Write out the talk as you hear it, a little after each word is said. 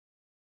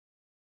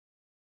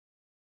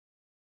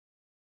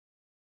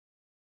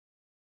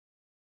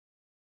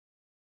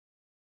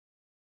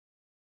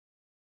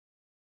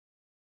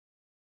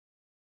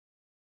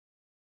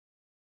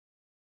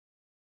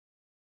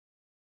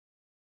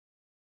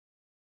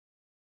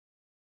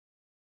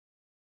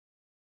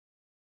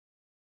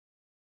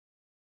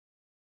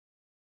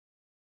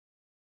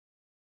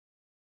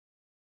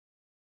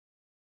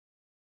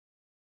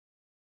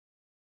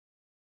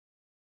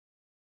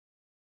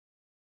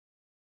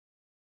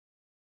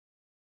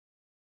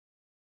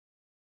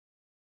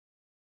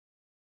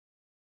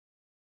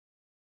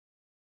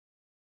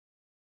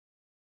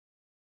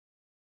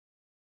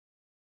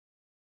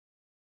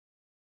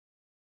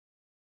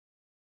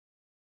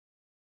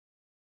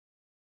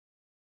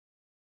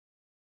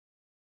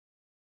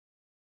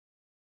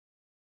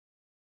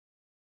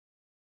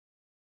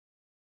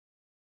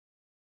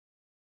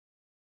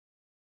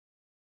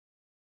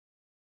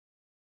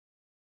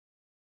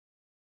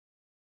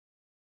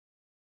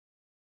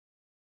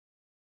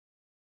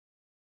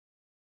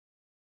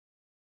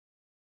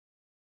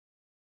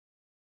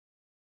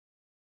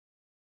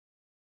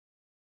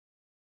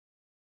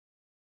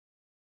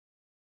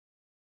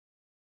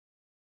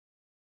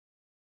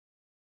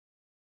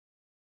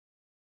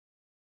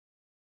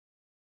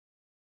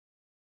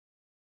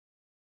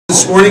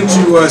This morning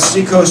to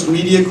Seacoast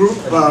Media Group.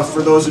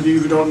 For those of you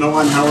who don't know,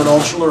 I'm Howard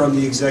Altschiller. I'm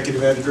the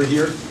executive editor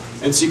here.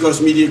 And Seacoast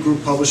Media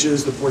Group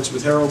publishes the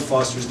Portsmouth Herald,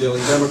 Foster's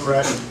Daily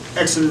Democrat,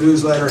 Exeter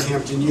Newsletter,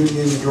 Hampton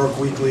Union, New York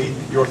Weekly,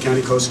 York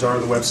County Co-Star,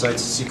 and the websites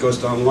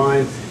Seacoast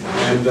Online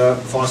and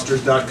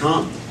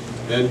Fosters.com.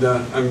 And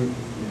I'm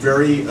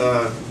very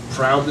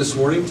proud this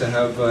morning to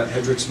have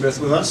Hedrick Smith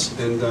with us,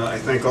 and I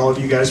thank all of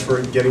you guys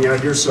for getting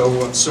out here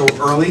so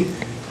early.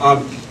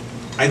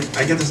 I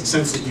get the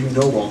sense that you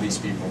know all these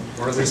people,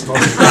 or at least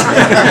most of them.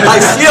 I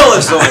feel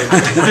as though.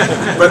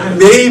 But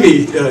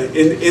maybe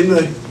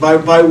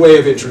by way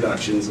of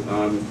introductions,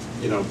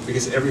 you know,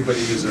 because everybody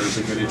deserves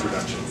a good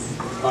introduction.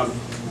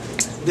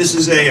 This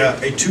is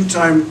a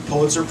two-time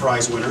Pulitzer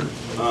Prize winner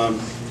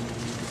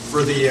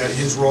for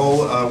his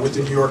role with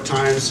the New York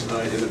Times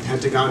in the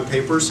Pentagon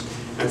Papers,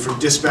 and for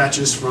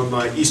dispatches from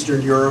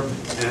Eastern Europe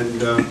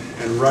and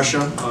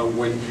Russia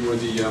when you were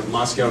the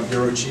Moscow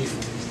bureau chief.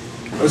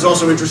 I was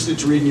also interested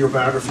to read in your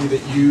biography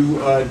that you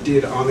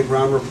did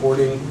on-the-ground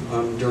reporting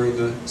during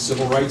the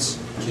civil rights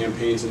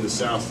campaigns in the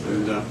South,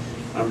 and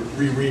I'm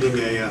rereading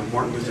a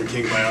Martin Luther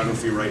King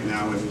biography right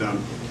now, and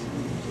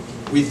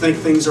we think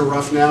things are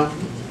rough now.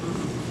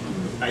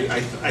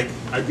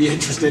 I'd be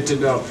interested to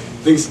know.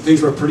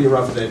 Things were pretty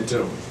rough then,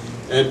 too.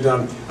 And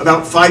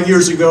about 5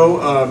 years ago,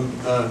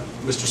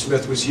 Mr.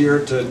 Smith was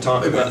here to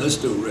talk about... Let's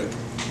do Rick.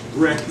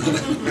 Rick.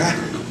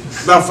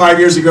 About 5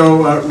 years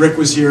ago, Rick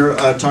was here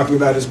talking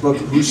about his book,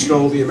 Who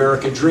Stole the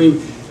American Dream?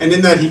 And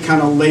in that, he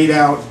kind of laid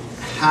out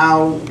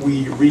how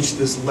we reached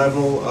this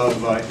level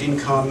of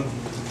income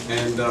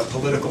and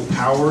political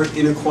power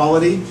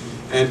inequality.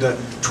 And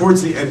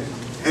towards the end,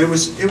 and it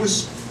was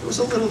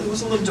a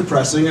little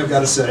depressing, I've got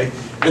to say.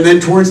 And then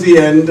towards the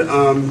end,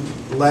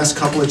 the last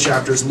couple of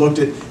chapters looked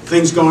at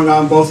things going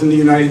on both in the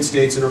United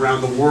States and around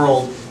the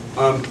world,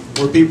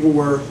 where people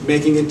were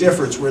making a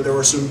difference, where there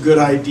were some good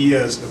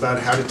ideas about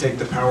how to take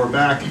the power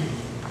back.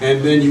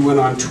 And then you went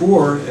on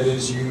tour, and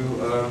as you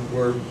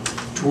were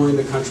touring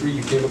the country,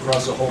 you came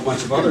across a whole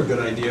bunch of other good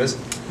ideas,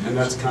 and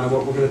that's kind of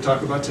what we're going to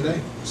talk about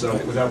today. So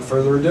without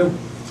further ado,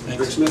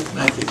 Hedrick Smith.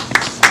 Thank you.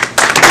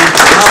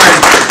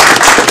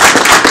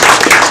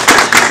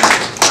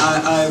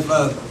 I've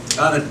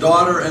got a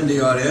daughter in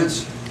the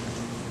audience.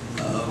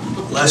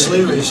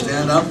 Leslie, will you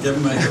stand up, give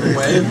him a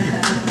wave?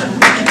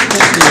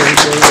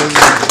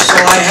 So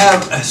I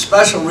have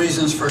special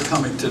reasons for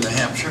coming to New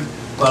Hampshire,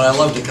 but I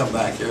love to come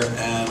back here,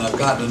 and I've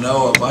gotten to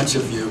know a bunch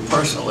of you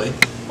personally.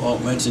 I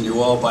won't mention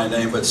you all by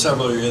name, but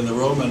several of you in the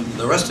room, and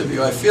the rest of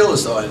you I feel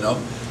as though I know,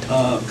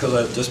 because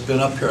I've just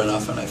been up here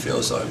enough, and I feel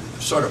as though I'm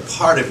sort of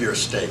part of your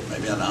state,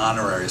 maybe an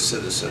honorary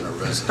citizen or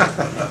resident.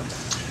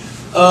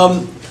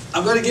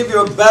 I'm going to give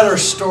you a better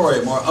story,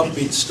 a more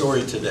upbeat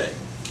story today.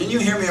 Can you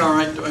hear me all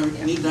right? Do I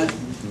need that?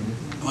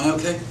 Am I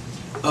okay?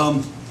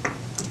 I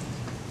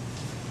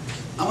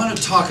want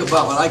to talk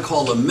about what I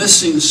call the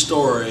missing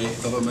story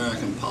of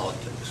American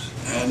politics.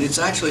 And it's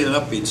actually an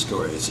upbeat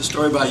story. It's a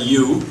story about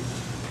you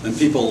and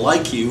people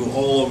like you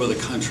all over the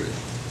country.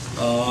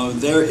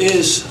 There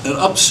is an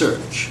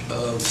upsurge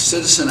of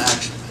citizen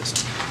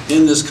activism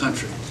in this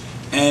country.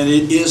 And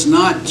it is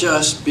not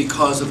just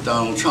because of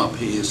Donald Trump.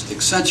 He has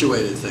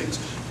accentuated things.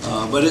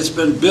 But it's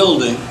been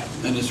building,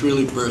 and it's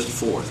really burst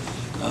forth.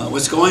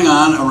 What's going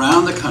on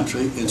around the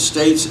country in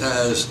states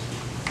as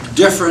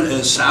different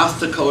as South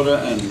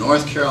Dakota and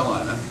North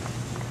Carolina,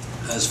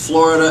 as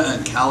Florida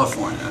and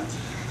California,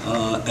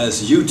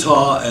 as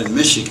Utah and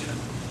Michigan.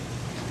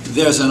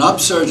 There's an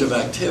upsurge of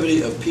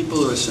activity of people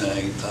who are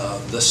saying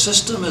the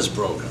system is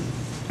broken,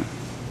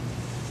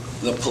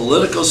 the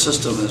political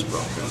system is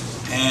broken,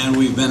 and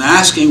we've been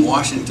asking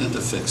Washington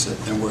to fix it,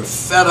 and we're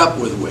fed up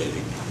with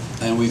waiting,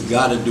 and we've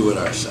got to do it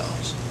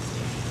ourselves.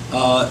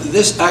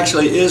 This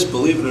actually is,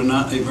 believe it or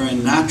not, a very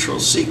natural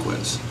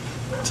sequence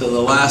to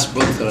the last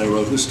book that I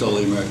wrote, Who Stole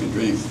the American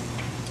Dream.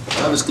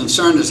 I was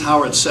concerned, as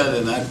Howard said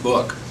in that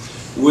book,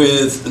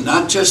 with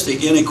not just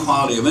the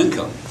inequality of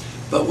income,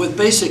 but with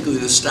basically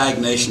the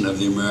stagnation of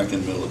the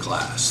American middle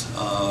class,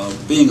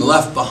 being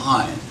left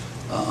behind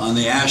on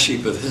the ash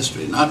heap of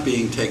history, not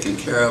being taken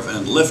care of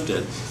and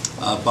lifted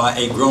by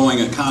a growing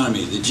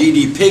economy. The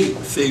GDP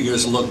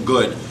figures look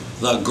good.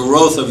 The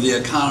growth of the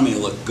economy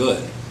looked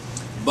good.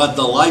 But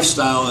the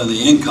lifestyle and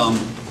the income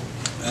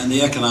and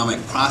the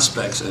economic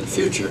prospects and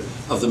future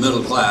of the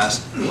middle class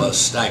was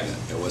stagnant.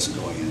 It wasn't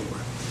going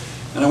anywhere.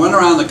 And I went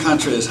around the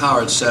country, as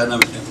Howard said,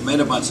 and I made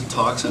a bunch of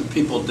talks, and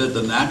people did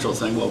the natural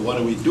thing, well, what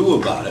do we do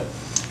about it?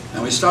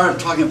 And we started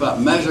talking about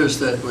measures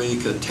that we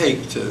could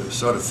take to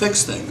sort of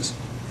fix things.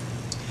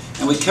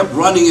 And we kept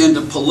running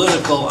into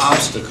political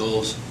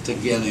obstacles to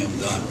getting them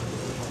done.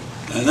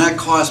 And that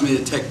caused me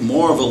to take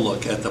more of a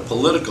look at the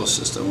political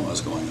system and what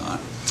was going on.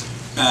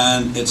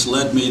 And it's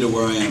led me to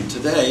where I am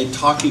today,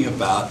 talking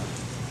about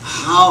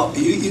how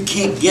you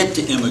can't get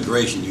to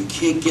immigration, you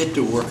can't get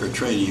to worker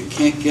training, you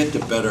can't get to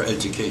better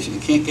education, you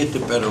can't get to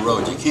better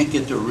roads, you can't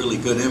get to really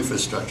good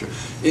infrastructure.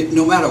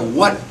 No matter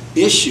what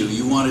issue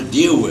you want to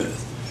deal with,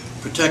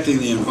 protecting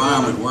the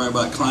environment, worrying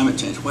about climate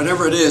change,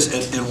 whatever it is,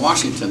 in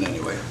Washington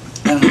anyway,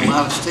 And in a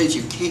lot of states,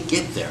 you can't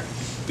get there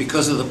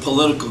because of the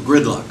political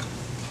gridlock.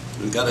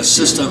 We've got a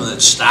system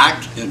that's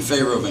stacked in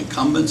favor of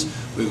incumbents.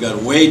 We've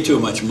got way too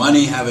much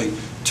money having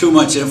too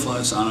much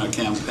influence on our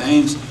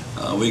campaigns.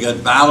 We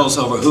got battles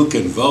over who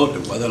can vote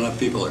and whether or not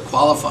people are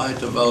qualified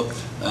to vote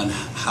and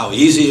how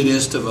easy it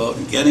is to vote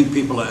and getting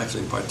people to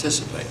actually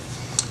participate.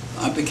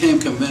 I became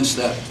convinced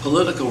that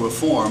political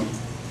reform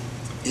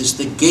is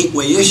the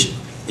gateway issue.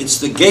 It's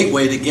the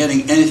gateway to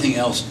getting anything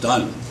else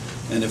done.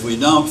 And if we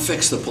don't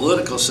fix the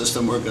political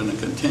system, we're going to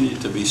continue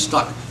to be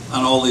stuck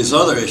on all these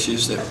other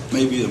issues that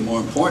may be the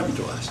more important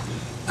to us.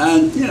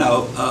 And, you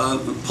know,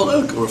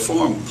 political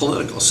reform,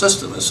 political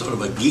system is sort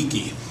of a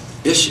geeky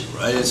issue,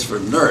 right? It's for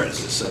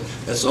nerds.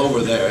 It's over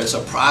there. It's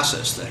a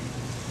process thing.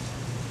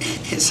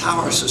 It's how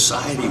our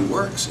society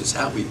works. It's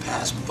how we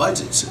pass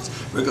budgets.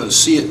 We're going to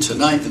see it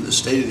tonight in the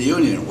State of the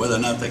Union, whether or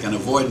not they can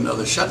avoid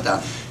another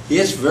shutdown.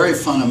 It's very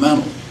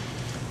fundamental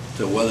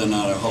to whether or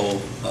not our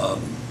whole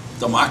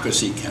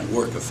democracy can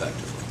work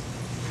effectively.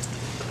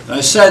 And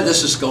I said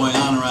this is going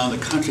on around the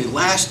country.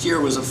 Last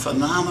year was a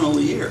phenomenal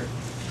year.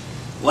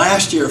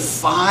 Last year,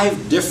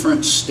 5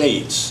 different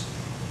states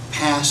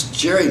passed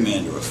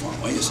gerrymander reform.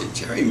 Why do you say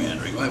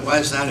gerrymandering? Why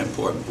is that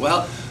important?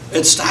 Well,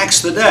 it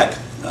stacks the deck.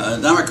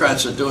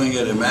 Democrats are doing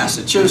it in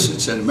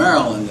Massachusetts and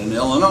Maryland and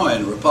Illinois,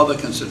 and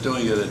Republicans are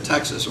doing it in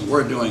Texas, and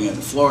we're doing it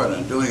in Florida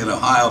and doing it in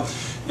Ohio.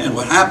 And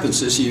what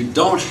happens is you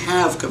don't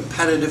have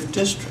competitive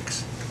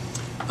districts.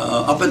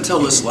 Up until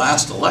this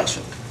last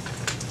election,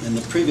 in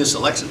the previous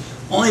election,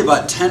 only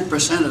about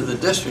 10% of the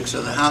districts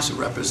of the House of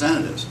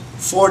Representatives,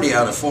 40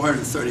 out of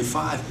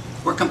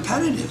 435, were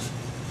competitive.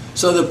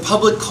 So the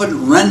public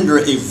couldn't render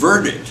a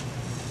verdict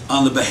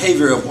on the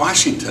behavior of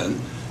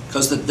Washington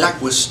because the deck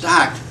was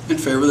stacked in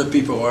favor of the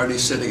people already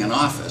sitting in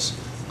office,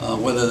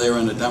 whether they were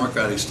in a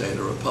Democratic state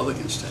or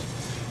Republican state.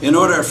 In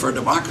order for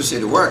democracy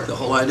to work, the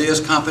whole idea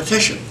is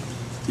competition.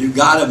 You've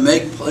got to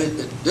make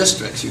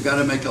districts, you've got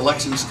to make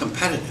elections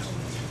competitive.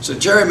 So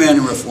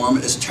gerrymandering reform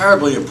is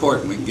terribly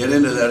important. We can get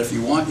into that if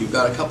you want. You've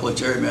got a couple of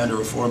gerrymander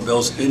reform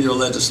bills in your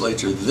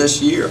legislature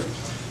this year.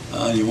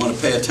 You want to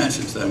pay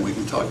attention to them. We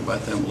can talk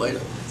about them later.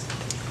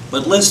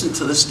 But listen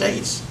to the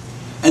states.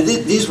 And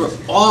these were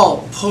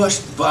all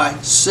pushed by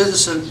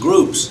citizen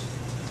groups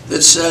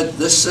that said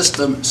this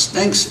system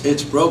stinks,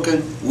 it's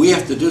broken, we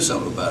have to do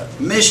something about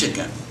it.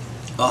 Michigan,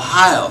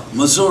 Ohio,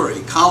 Missouri,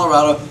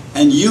 Colorado,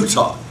 and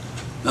Utah.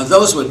 Now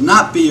those would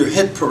not be your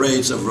hit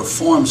parades of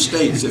reform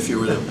states if you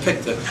were to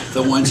pick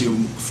the ones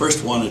you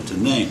first wanted to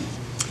name.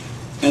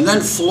 And then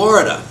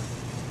Florida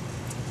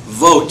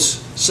votes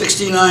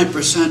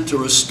 69% to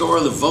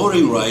restore the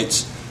voting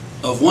rights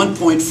of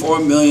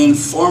 1.4 million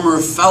former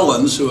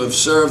felons who have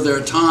served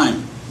their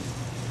time.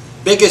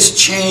 Biggest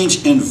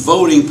change in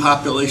voting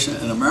population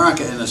in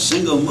America in a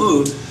single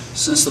move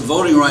since the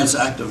Voting Rights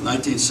Act of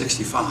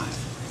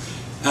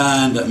 1965.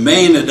 And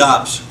Maine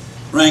adopts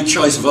ranked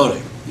choice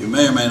voting. You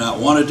may or may not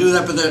want to do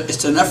that, but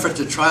it's an effort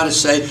to try to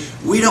say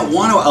we don't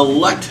want to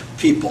elect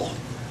people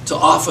to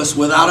office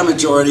without a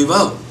majority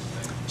vote.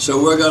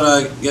 So we're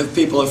going to give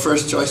people a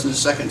first choice and a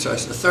second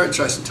choice and a third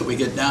choice until we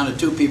get down to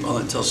 2 people,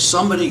 until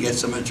somebody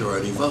gets a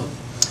majority vote.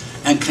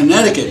 And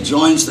Connecticut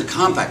joins the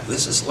compact.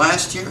 This is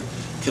last year.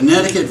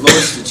 Connecticut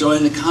votes to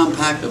join the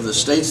compact of the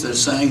states that are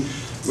saying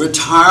we're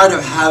tired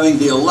of having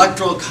the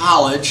Electoral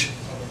College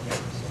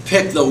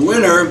pick the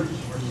winner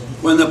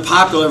when the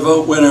popular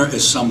vote winner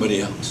is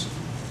somebody else.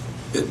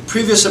 In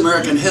previous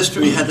American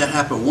history had that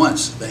happen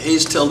once, the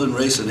Hayes-Tilden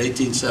race in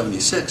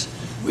 1876.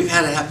 We've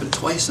had it happen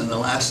twice in the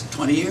last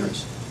 20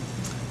 years.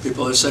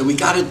 People have said, we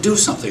got to do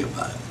something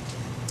about it.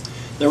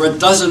 There were a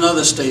dozen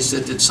other states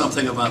that did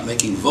something about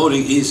making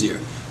voting easier.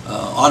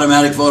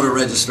 Automatic voter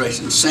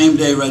registration,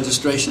 same-day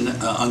registration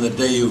on the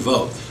day you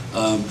vote.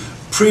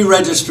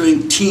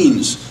 Pre-registering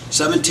teens,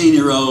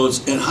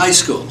 17-year-olds in high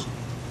school,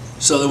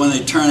 so that when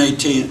they turn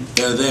 18,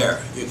 they're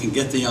there. You can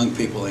get the young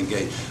people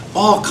engaged.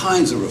 All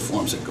kinds of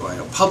reforms are going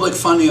on. Public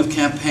funding of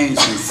campaigns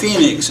in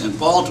Phoenix, in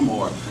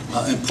Baltimore,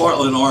 in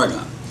Portland,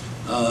 Oregon.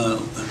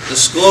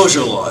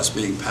 Disclosure laws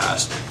being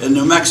passed in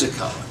New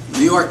Mexico.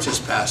 New York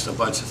just passed a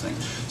bunch of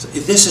things. So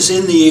this is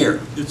in the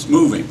air. It's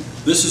moving.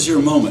 This is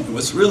your moment. And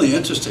what's really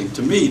interesting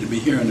to me to be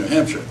here in New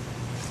Hampshire,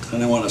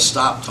 and I want to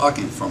stop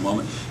talking for a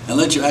moment and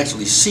let you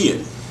actually see it.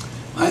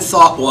 My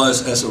thought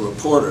was, as a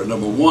reporter,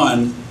 number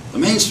one, the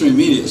mainstream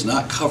media is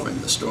not covering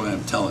the story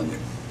I'm telling you.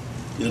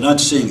 You're not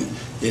seeing it.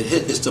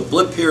 It's a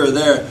blip here or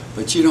there,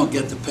 but you don't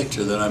get the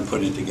picture that I'm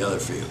putting together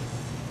for you.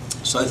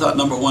 So I thought,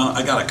 number one,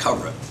 I got to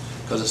cover it,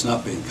 because it's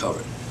not being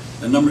covered.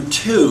 And number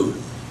two,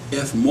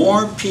 if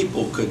more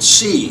people could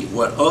see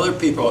what other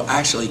people are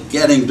actually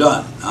getting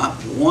done,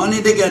 not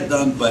wanting to get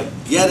done, but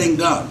getting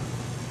done,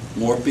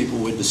 more people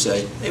would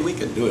say, hey, we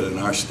can do it in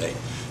our state.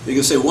 You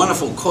can say a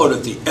wonderful quote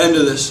at the end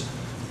of this,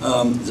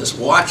 just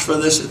watch for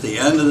this at the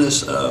end of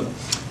this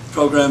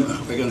program.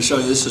 We're going to show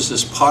you this is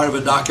just part of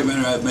a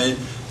documentary I've made.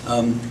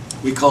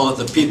 We call it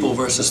The People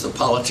versus the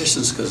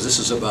Politicians, because this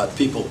is about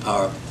people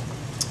power.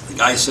 The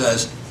guy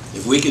says,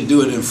 if we can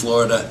do it in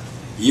Florida,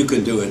 you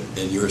can do it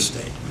in your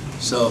state.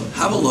 So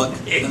have a look,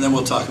 and then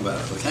we'll talk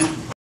about it, okay?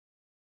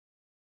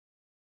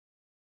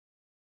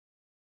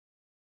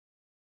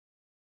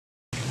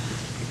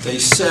 They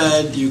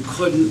said you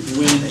couldn't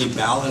win a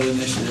ballot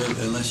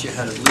initiative unless you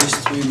had at least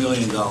 $3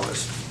 million.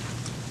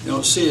 You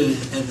don't see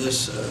it in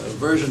this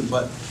version,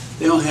 but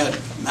they only had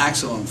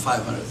maximum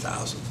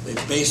 500,000. They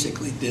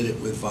basically did it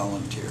with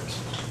volunteers,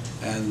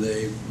 and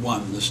they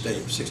won the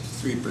state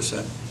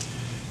 63%.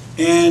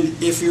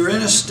 And if you're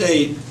in a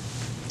state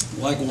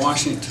like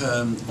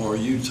Washington or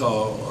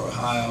Utah or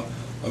Ohio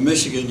or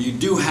Michigan, you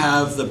do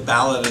have the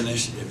ballot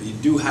initiative. You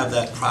do have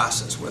that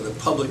process where the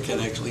public can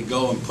actually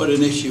go and put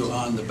an issue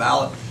on the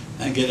ballot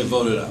and get it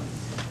voted on.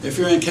 If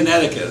you're in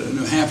Connecticut or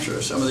New Hampshire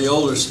or some of the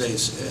older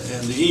states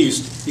in the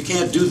East, you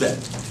can't do that.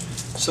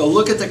 So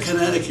look at the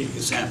Connecticut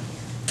example.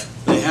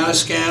 They had a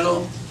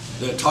scandal.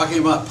 They're talking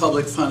about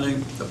public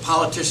funding. The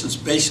politicians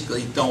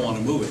basically don't want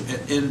to move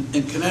it.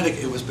 In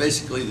Connecticut, it was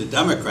basically the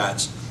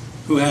Democrats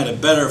who had a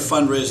better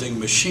fundraising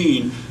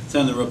machine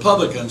than the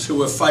Republicans who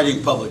were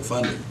fighting public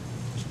funding.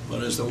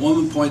 But as the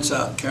woman points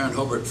out, Karen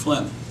Hobart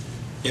Flynn,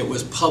 it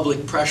was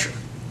public pressure.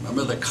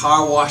 Remember the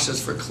car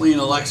washes for clean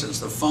elections,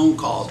 the phone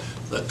calls,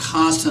 the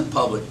constant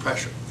public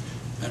pressure.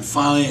 And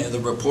finally, the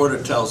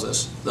reporter tells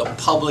us the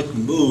public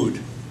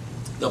mood,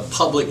 the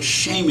public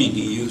shaming,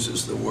 he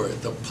uses the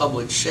word, the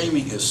public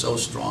shaming is so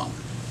strong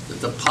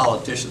that the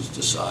politicians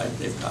decide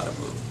they've got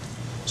to move.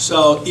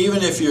 So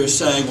even if you're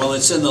saying, well,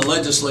 it's in the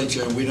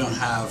legislature and we don't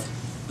have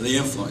the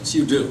influence,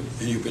 you do,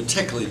 and you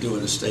particularly do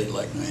in a state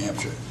like New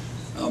Hampshire.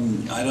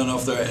 I don't know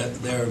if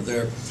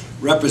they're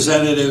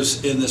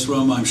representatives in this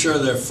room. I'm sure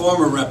they're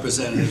former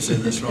representatives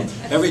in this room.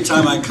 Every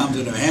time I come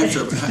to New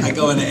Hampshire, I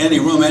go into any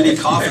room, any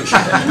coffee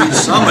shop, I mean,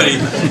 somebody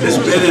has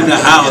been in the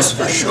house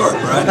for sure,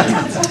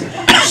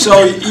 right?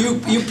 So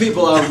you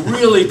people are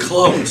really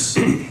close.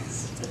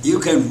 You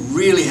can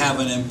really have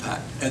an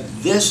impact. And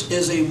this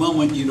is a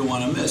moment you don't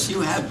want to miss.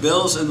 You have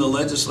bills in the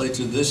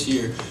legislature this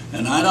year,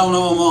 and I don't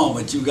know them all,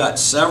 but you've got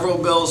several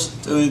bills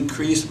to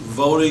increase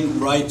voting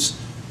rights,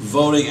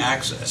 voting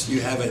access.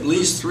 You have at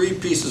least 3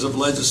 pieces of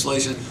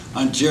legislation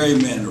on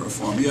gerrymander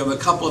reform. You have a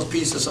couple of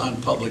pieces on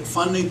public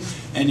funding,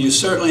 and you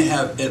certainly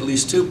have at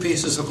least 2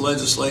 pieces of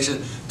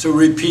legislation to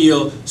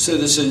repeal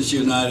Citizens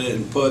United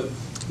and put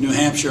New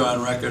Hampshire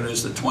on record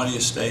as the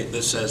 20th state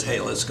that says,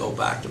 hey, let's go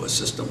back to a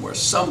system where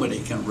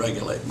somebody can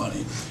regulate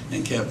money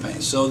in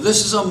campaigns. So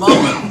this is a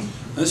moment,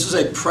 this is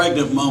a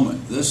pregnant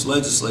moment. This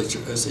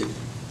legislature is a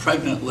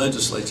pregnant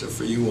legislature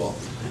for you all.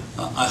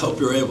 I hope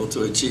you're able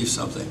to achieve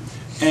something.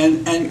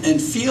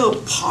 And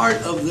feel part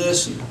of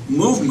this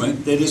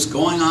movement that is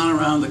going on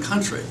around the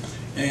country.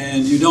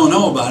 And you don't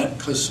know about it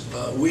because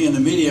we in the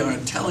media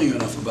aren't telling you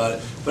enough about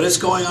it, but it's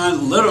going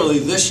on literally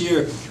this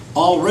year.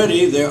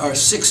 Already there are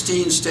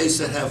 16 states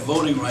that have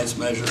voting rights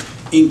measures,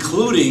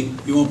 including,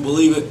 you won't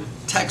believe it,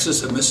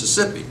 Texas and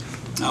Mississippi.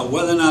 Now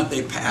whether or not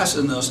they pass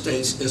in those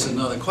states is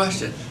another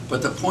question,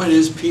 but the point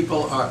is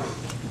people are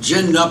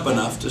ginned up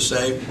enough to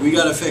say, we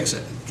got to fix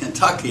it.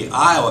 Kentucky,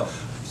 Iowa,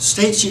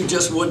 states you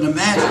just wouldn't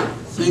imagine.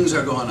 Things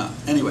are going on.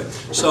 Anyway,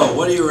 so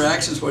what are your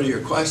reactions? What are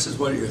your questions?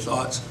 What are your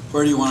thoughts?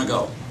 Where do you want to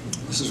go?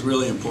 This is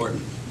really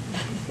important.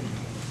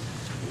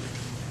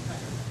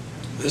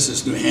 This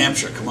is New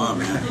Hampshire. Come on,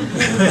 man.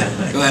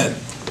 Go ahead.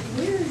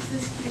 Where is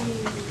this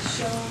being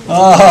shown?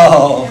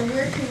 Oh. And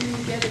where can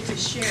you get it to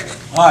share it?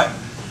 All right.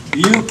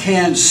 You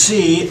can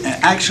see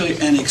actually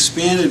an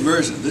expanded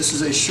version. This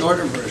is a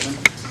shorter version,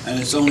 and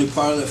it's only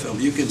part of the film.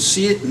 You can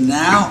see it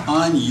now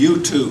on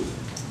YouTube.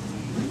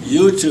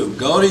 YouTube.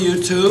 Go to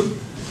YouTube.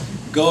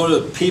 Go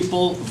to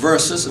People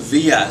versus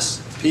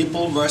VS.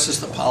 People versus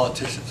the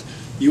politicians.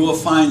 You will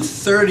find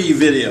 30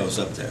 videos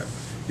up there.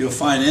 You'll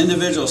find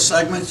individual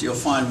segments. You'll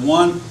find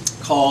one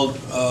called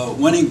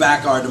Winning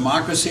Back Our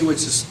Democracy, which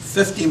is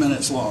 50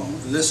 minutes long.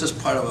 This is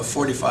part of a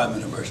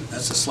 45-minute version.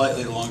 That's a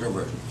slightly longer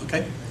version,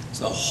 okay?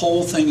 So the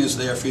whole thing is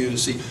there for you to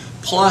see.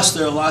 Plus,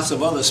 there are lots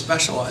of other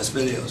specialized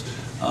videos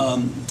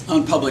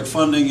on public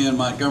funding in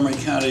Montgomery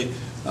County,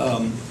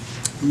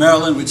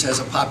 Maryland, which has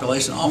a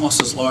population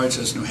almost as large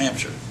as New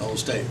Hampshire, the whole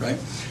state, right?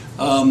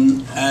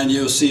 And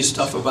you'll see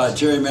stuff about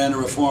gerrymander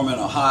reform in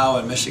Ohio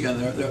and Michigan.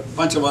 There are a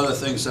bunch of other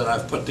things that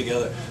I've put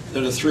together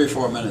that are 3 or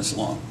 4 minutes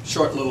long,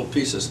 short little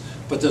pieces,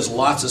 but there's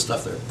lots of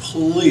stuff there.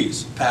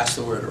 Please pass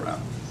the word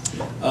around.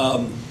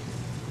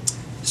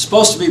 It's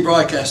supposed to be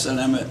broadcast on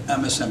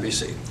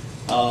MSNBC,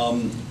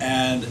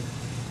 and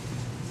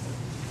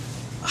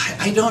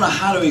I don't know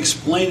how to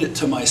explain it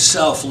to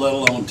myself, let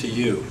alone to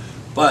you,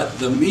 but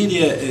the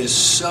media is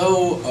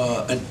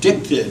so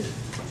addicted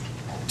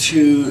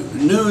to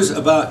news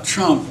about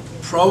Trump,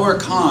 pro or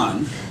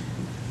con,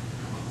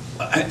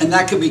 and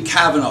that could be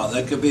Kavanaugh,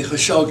 that could be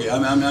Khashoggi.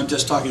 I'm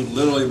just talking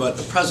literally about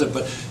the president,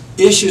 but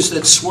issues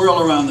that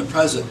swirl around the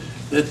president,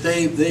 that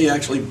they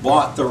actually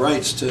bought the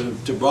rights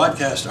to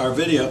broadcast our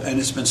video, and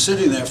it's been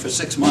sitting there for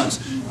 6 months.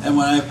 And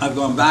when I've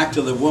gone back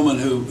to the woman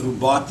who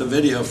bought the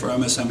video for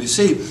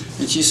MSNBC,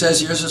 and she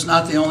says, yours is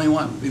not the only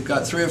one. We've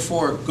got 3 or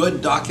 4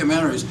 good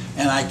documentaries,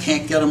 and I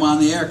can't get them on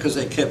the air because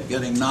they kept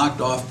getting knocked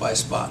off by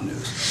spot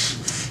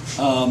news.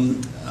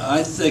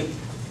 I think,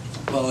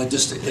 well, I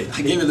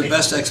gave you the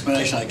best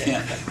explanation I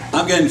can.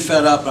 I'm getting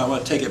fed up, and I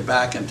want to take it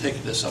back and take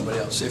it to somebody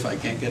else, see if I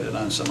can't get it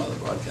on some other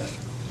broadcaster.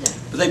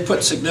 But they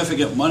put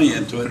significant money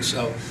into it,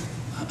 so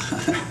I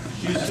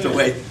have to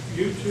wait.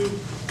 YouTube,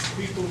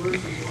 people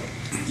versus what?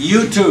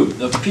 YouTube,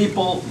 the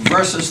people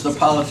versus the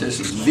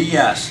politicians,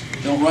 VS.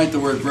 Don't write the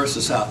word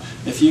versus out.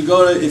 If you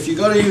go to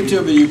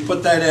YouTube and you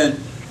put that in,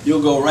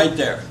 you'll go right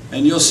there,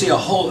 and you'll see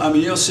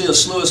you'll see a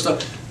slew of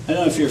stuff. I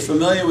don't know if you're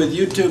familiar with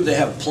YouTube. They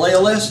have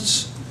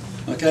playlists.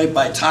 Okay,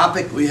 by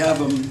topic, we have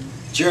them: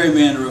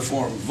 gerrymander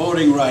reform,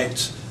 voting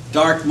rights,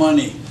 dark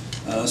money,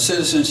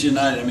 Citizens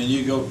United. I mean,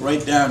 you go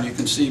right down, you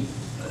can see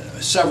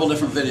several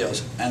different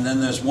videos. And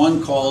then there's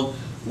one called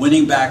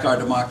Winning Back Our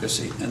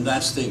Democracy, and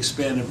that's the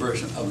expanded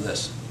version of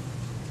this.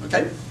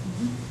 Okay?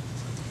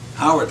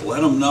 Howard,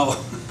 let them know.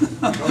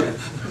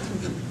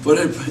 Put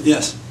it,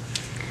 yes.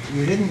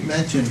 You didn't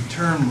mention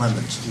term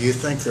limits. Do you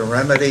think the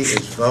remedy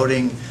is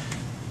voting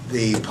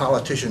the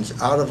politicians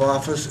out of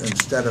office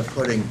instead of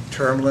putting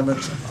term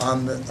limits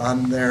on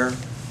their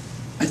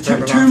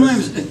term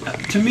limits,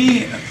 to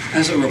me,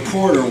 as a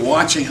reporter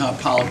watching how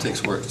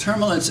politics works,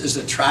 term limits is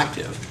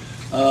attractive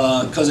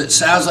because it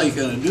sounds like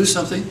you're going to do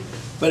something,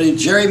 but in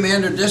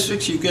gerrymandered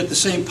districts, you get the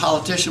same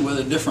politician with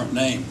a different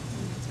name.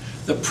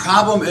 The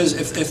problem is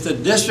if the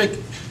district,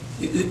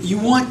 you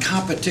want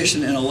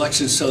competition in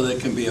elections so there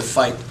can be a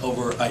fight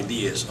over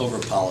ideas, over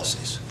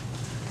policies.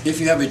 If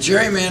you have a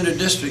gerrymandered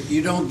district,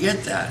 you don't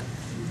get that.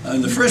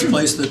 In the first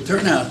place, the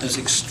turnout is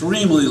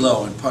extremely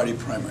low in party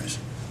primaries.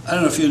 I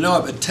don't know if you know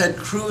it, but Ted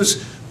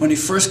Cruz, when he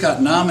first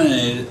got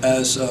nominated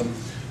as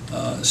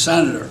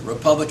senator,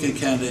 Republican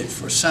candidate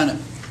for Senate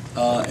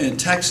in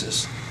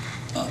Texas,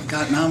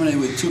 got nominated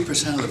with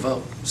 2% of the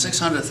vote,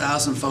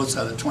 600,000 votes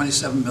out of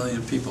 27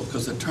 million people,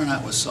 because the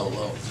turnout was so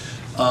low.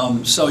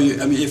 So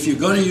if you're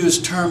going to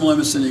use term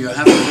limits, then you're going to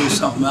have to do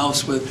something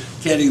else with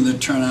getting the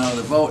turnout of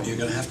the vote. You're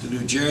going to have to do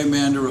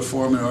gerrymander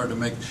reform in order to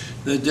make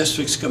the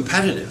districts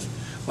competitive.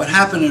 What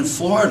happened in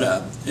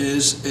Florida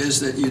is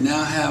that you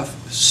now have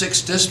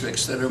 6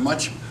 districts that are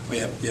you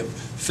have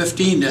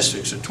 15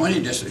 districts or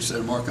 20 districts that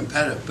are more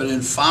competitive. But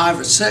in 5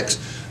 or 6,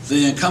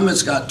 the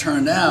incumbents got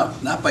turned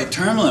out, not by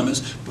term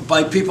limits, but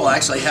by people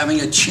actually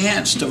having a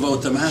chance to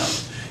vote them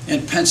out.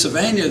 In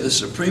Pennsylvania, the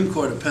Supreme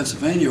Court of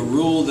Pennsylvania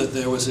ruled that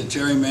there was a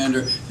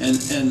gerrymander in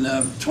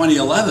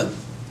 2011,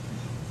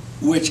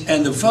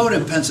 and the vote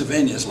in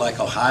Pennsylvania is like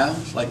Ohio,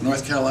 it's like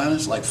North Carolina,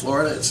 it's like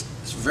Florida, it's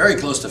very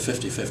close to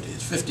 50-50.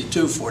 It's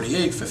 52,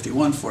 48,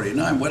 51,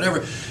 49,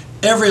 whatever.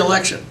 Every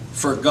election,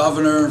 for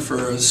governor,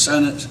 for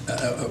Senate,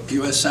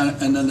 U.S.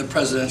 Senate, and then the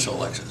presidential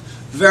elections.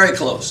 Very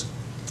close.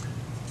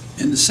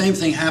 And the same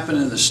thing happened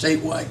in the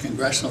statewide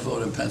congressional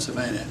vote in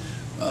Pennsylvania.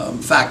 In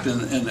fact,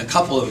 in a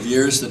couple of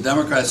years, the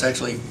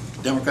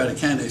Democratic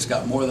candidates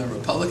got more than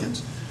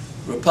Republicans.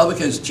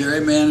 Republicans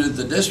gerrymandered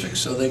the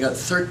districts, so they got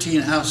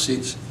 13 House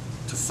seats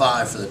to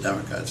 5 for the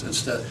Democrats.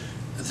 Instead,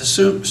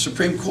 the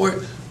Supreme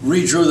Court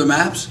redrew the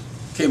maps,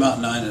 came out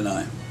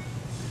 9-9.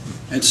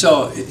 And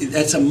so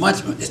it's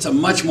a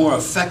much more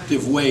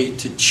effective way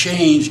to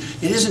change.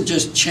 It isn't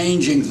just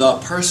changing the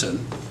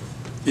person,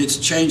 it's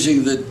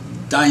changing the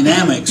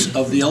dynamics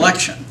of the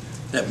election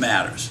that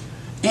matters.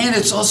 And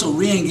it's also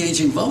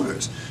re-engaging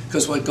voters.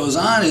 Because what goes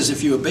on is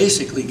if you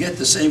basically get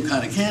the same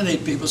kind of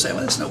candidate, people say,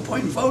 well, there's no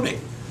point in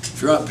voting.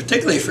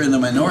 Particularly if you're in the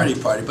minority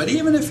party, but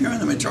even if you're in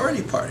the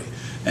majority party.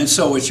 And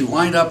so what you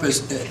wind up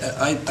is,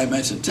 I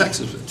mentioned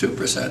Texas with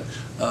 2%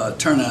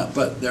 turnout,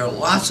 but there are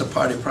lots of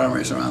party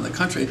primaries around the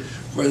country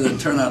where the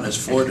turnout is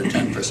 4 to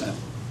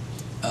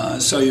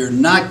 10%. So you're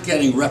not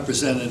getting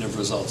representative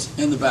results.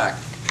 In the back.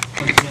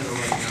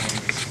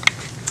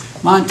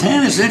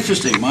 Montana is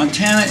interesting.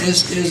 Montana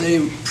is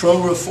a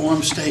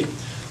pro-reform state.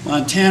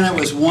 Montana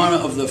was one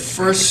of the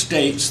first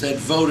states that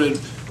voted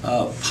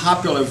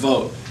popular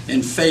vote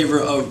in favor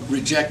of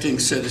rejecting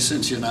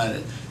Citizens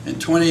United. In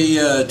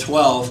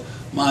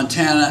 2012,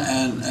 Montana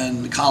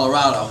and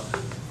Colorado,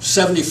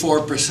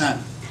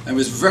 74%. It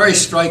was very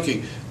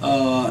striking.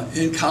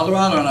 In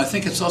Colorado, and I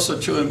think it's also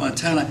true in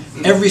Montana,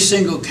 every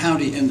single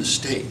county in the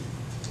state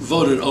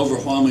voted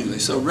overwhelmingly.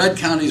 So red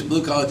counties,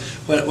 blue counties.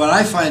 But what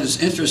I find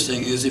is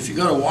interesting is if you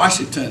go to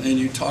Washington and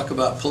you talk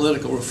about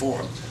political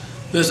reform,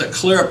 there's a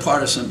clear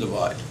partisan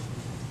divide.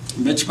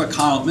 Mitch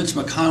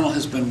McConnell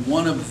has been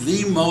one of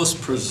the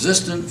most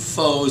persistent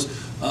foes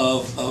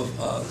of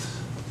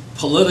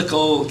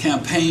political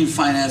campaign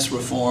finance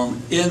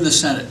reform in the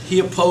Senate.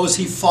 He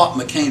fought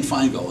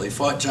McCain-Feingold. He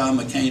fought John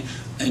McCain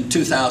in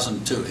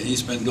 2002, and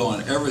he's been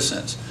going ever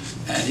since.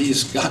 And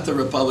he's got the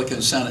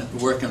Republican Senate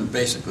working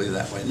basically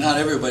that way. Not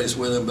everybody's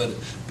with him,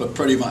 but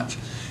pretty much.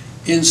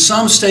 In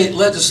some state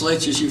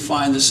legislatures you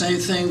find the same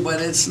thing, but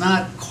it's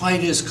not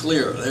quite as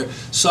clear. There are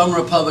some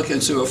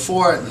Republicans who are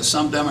for it, and there's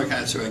some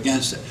Democrats who are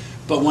against it.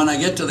 But when I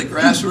get to the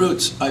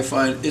grassroots, I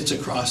find it's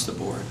across the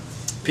board.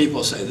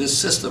 People say, this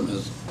system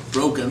is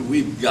broken,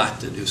 we've got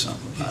to do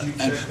something about it.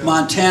 And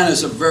Montana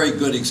is a very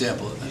good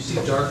example of that. You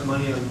see dark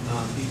money on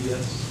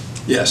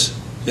PBS? Yes,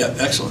 yeah,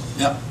 excellent,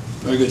 yeah.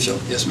 Very good show.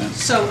 Yes, ma'am.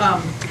 So,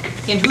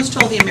 in Who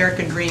Stole the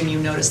American Dream, you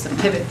noticed the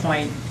pivot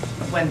point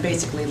when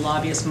basically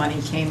lobbyist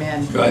money came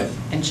in Right.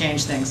 and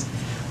changed things.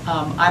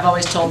 I've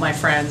always told my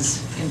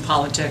friends in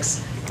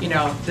politics, you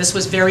know, this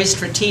was very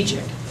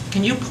strategic.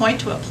 Can you point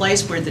to a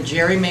place where the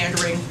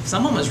gerrymandering,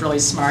 someone was really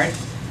smart,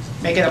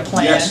 making a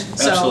plan? Yes,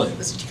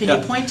 absolutely. So, can Yeah.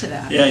 you point to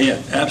that? Yeah,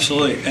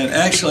 absolutely. And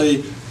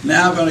actually,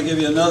 now I'm going to give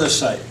you another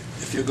site.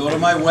 If you go to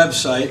my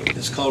website,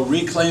 it's called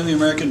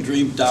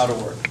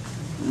reclaimtheamericandream.org.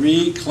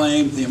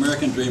 Reclaim the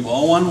American Dream,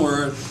 all one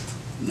word,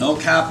 no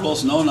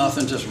capitals, no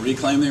nothing, just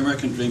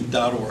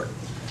reclaimtheamericandream.org.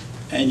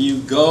 And you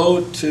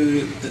go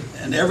to,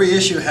 and every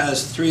issue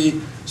has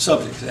 3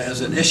 subjects. It has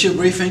an issue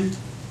briefing,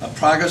 a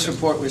progress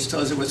report which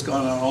tells you what's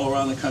going on all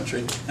around the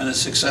country, and a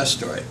success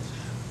story.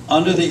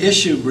 Under the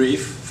issue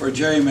brief for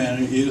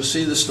gerrymandering, you'll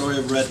see the story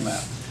of Red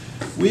Map.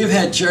 We've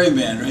had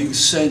gerrymandering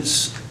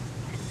since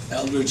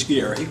Eldridge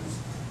Geary,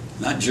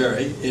 not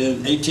Jerry,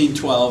 in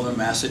 1812 in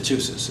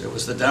Massachusetts. It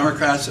was the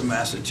Democrats in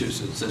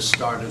Massachusetts that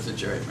started the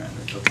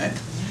gerrymandering, okay?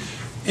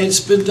 It's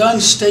been done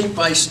state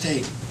by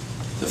state.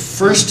 The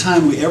first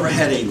time we ever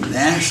had a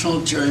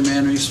national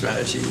gerrymandering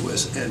strategy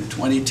was in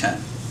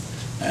 2010.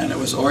 And it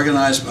was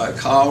organized by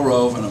Karl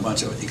Rove and a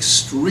bunch of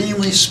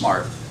extremely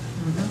smart,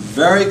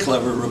 very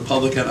clever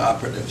Republican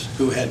operatives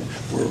who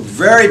were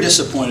very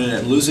disappointed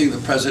at losing the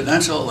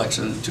presidential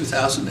election in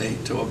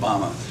 2008 to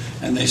Obama.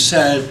 And they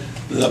said,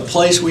 the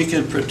place we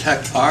can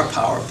protect our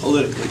power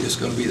politically is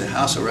going to be the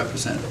House of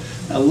Representatives.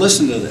 Now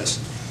listen to this.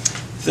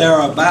 There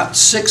are about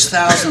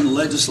 6,000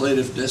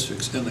 legislative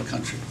districts in the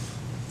country.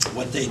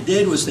 What they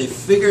did was they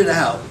figured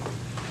out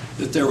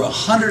that there were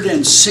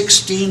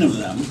 116 of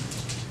them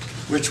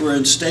which were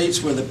in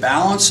states where the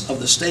balance of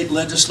the state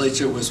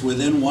legislature was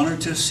within 1 or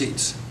 2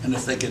 seats. And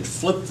if they could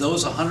flip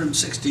those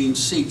 116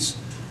 seats,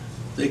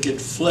 they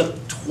could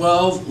flip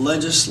 12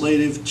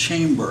 legislative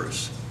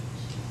chambers.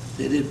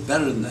 They did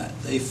better than that.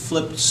 They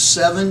flipped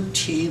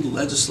 17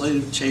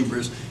 legislative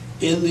chambers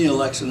in the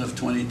election of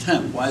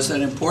 2010. Why is that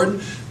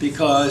important?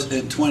 Because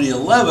in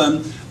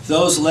 2011,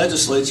 those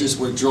legislatures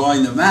were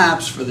drawing the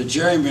maps for the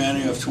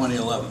gerrymandering of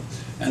 2011.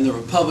 And the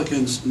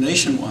Republicans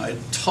nationwide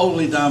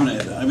totally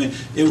dominated that. I mean,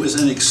 it was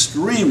an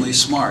extremely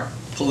smart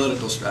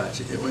political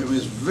strategy. It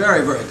was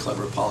very, very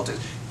clever politics.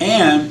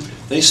 And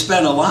they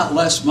spent a lot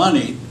less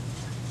money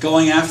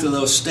going after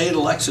those state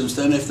elections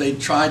than if they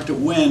tried to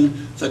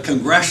win the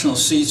congressional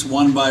seats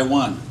one by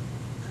one.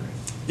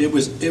 It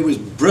was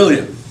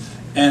brilliant.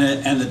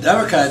 And the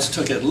Democrats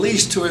took at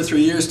least 2 or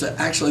 3 years to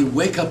actually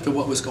wake up to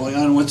what was going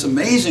on. And what's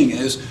amazing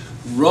is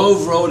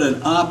Rove wrote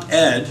an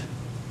op-ed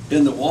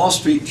in the Wall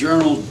Street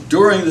Journal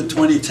during the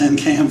 2010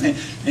 campaign,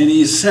 and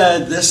he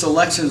said this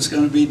election is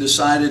going to be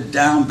decided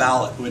down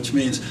ballot, which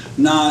means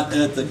not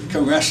at the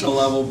congressional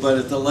level, but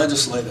at the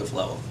legislative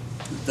level.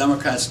 The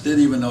Democrats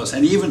didn't even notice,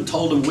 and he even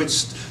told them which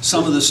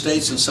some of the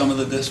states and some of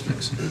the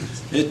districts.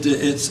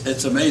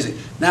 It's amazing.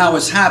 Now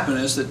what's happened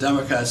is the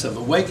Democrats have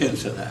awakened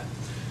to that.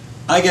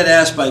 I get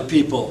asked by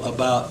people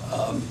about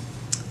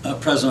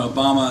President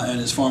Obama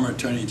and his former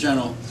Attorney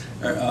General,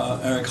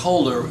 Eric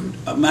Holder,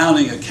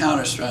 mounting a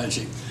counter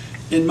strategy.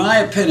 In my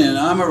opinion,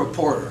 I'm a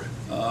reporter,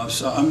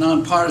 so I'm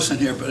nonpartisan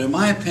here, but in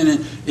my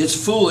opinion, it's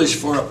foolish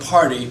for a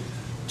party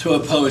to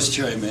oppose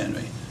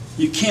gerrymandering.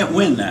 You can't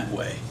win that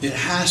way. It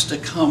has to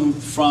come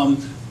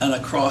from an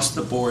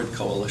across-the-board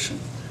coalition.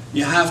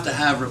 You have to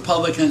have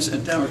Republicans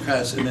and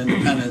Democrats and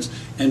independents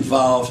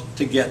involved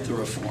to get the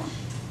reform.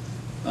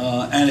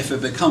 And if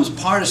it becomes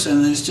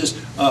partisan, then it's just,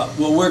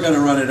 well, we're going to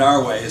run it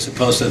our way as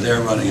opposed to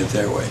they're running it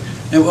their way.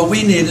 And what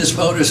we need as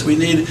voters, we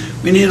need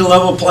a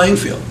level playing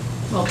field.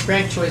 Well,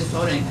 ranked choice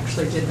voting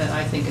actually did that,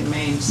 I think, in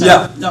Maine. So.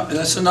 Yeah, no,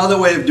 that's another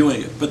way of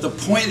doing it. But the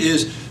point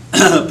is,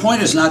 the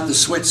point is not to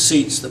switch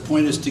seats. The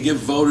point is to give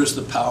voters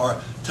the power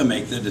to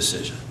make the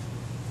decision.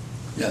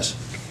 Yes.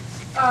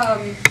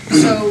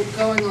 So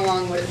going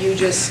along what you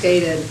just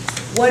stated,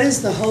 what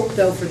is the hope,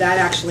 though, for that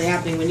actually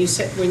happening? When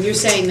you're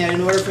saying that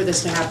in order for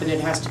this to happen,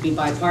 it has to be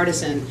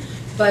bipartisan,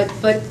 but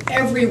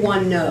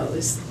everyone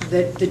knows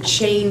that the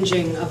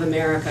changing of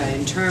America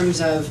in terms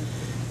of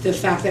the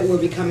fact that we're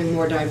becoming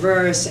more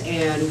diverse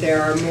and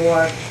there are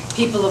more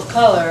people of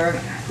color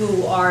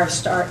who are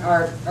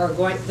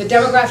going, the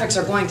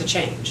demographics are going to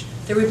change.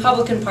 The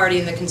Republican Party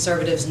and the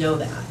conservatives know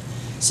that.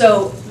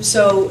 So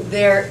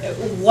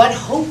what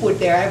hope would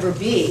there ever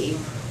be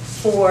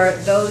for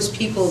those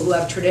people who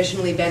have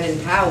traditionally been in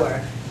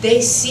power?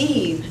 They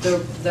see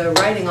the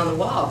writing on the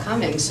wall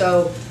coming.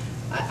 So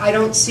I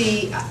don't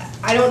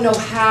know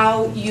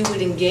how you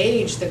would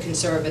engage the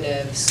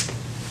conservatives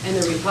and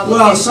the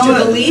Republicans to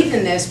believe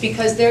in this,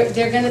 because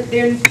they're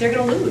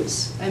gonna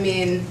lose. I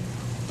mean,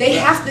 they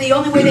have to, the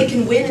only way they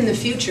can win in the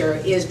future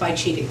is by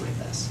cheating like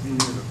this.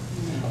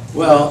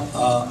 Well,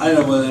 I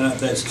don't know whether or not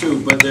that's true,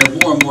 but there are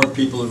more and more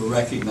people who are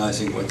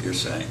recognizing what you're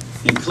saying.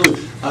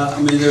 I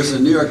mean, there's a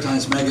New York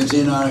Times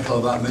Magazine article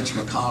about Mitch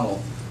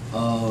McConnell,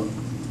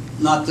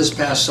 not this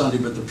past Sunday,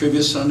 but the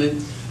previous Sunday,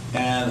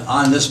 And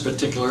on this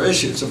particular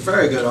issue, it's a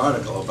very good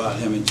article about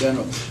him in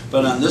general,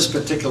 but on this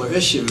particular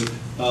issue,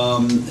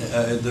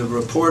 the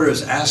reporter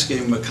is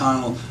asking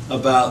McConnell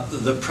about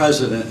the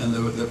president and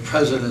the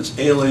president's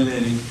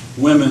alienating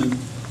women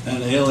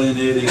and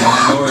alienating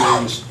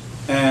minorities.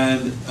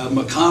 And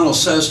McConnell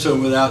says to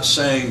him, without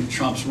saying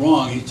Trump's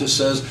wrong, he just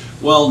says,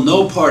 well,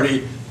 no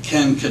party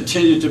can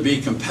continue to be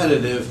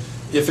competitive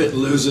if it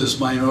loses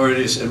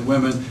minorities and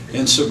women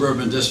in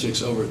suburban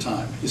districts over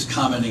time. He's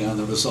commenting on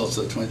the results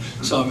of the 20.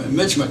 So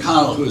Mitch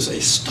McConnell, who is a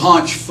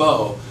staunch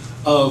foe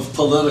of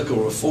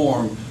political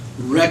reform,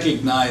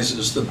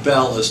 recognizes the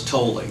bell is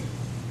tolling.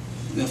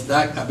 If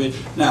that, I mean,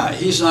 now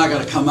he's not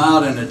going to come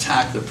out and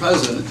attack the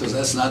president because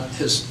that's not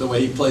the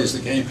way he plays the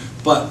game.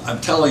 But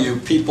I'm telling you,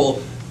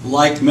 people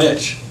like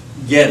Mitch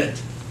get it,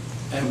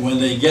 and when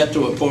they get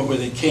to a point where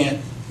they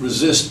can't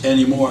resist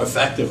any more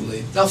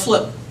effectively, they'll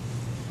flip.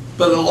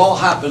 But it'll all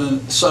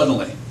happen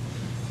suddenly.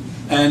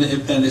 And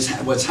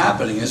what's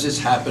happening is it's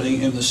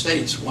happening in the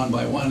states one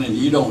by one, and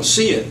you don't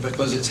see it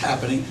because it's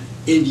happening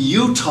in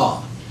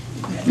Utah.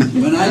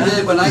 When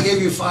I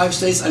gave you 5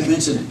 states, I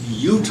mentioned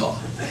Utah.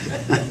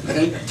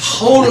 Okay?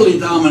 Totally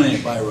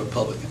dominated by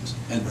Republicans,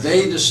 and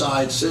they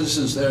decide,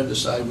 citizens there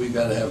decide we've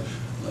got to have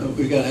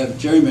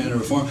gerrymander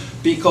reform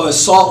because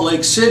Salt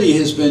Lake City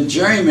has been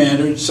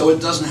gerrymandered so it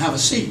doesn't have a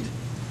seat.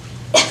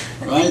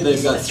 Right?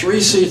 They've got 3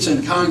 seats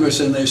in Congress,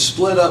 and they've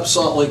split up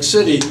Salt Lake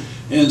City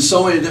in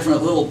so many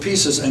different little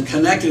pieces and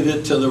connected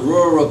it to the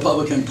rural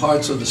Republican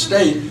parts of the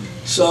state,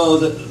 so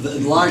that the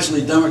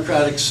largely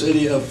Democratic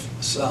city of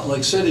Salt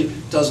Lake City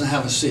doesn't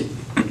have a seat.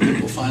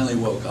 People finally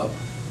woke up,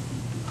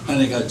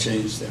 and it got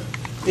changed there.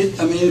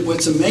 I mean,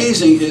 what's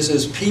amazing is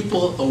as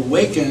people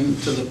awaken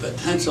to the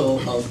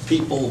potential of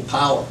people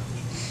power,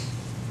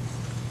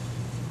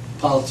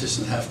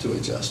 politicians have to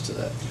adjust to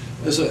that.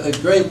 There's a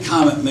great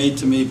comment made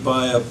to me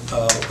by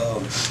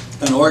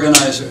an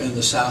organizer in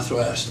the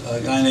Southwest,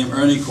 a guy named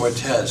Ernie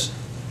Cortez.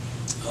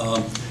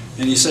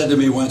 And he said to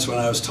me once when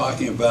I was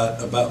talking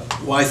about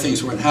why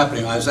things weren't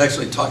happening, I was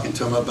actually talking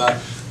to him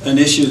about an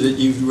issue that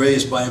you've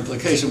raised by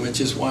implication,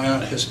 which is why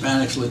aren't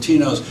Hispanics,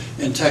 Latinos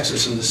in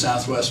Texas and the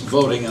Southwest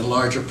voting in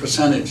larger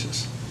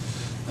percentages?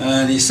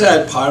 And he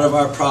said part of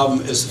our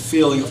problem is the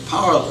feeling of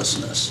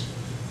powerlessness.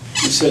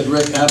 He said,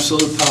 Rick,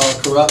 absolute power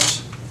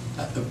corrupts.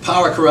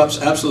 Power corrupts,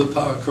 absolute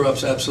power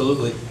corrupts,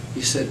 absolutely.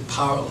 He said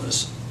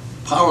powerlessness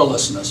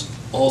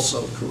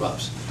also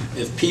corrupts.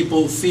 If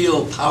people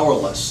feel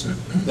powerless,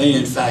 they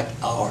in fact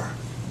are.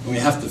 And we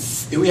have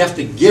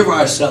to give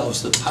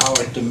ourselves the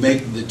power to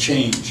make the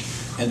change,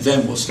 and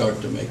then we'll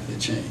start to make the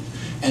change.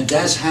 And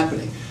that's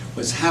happening.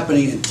 What's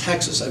happening in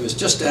Texas, I was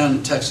just down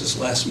in Texas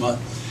last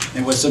month,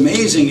 and what's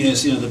amazing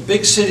is, you know, the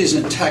big cities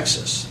in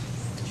Texas,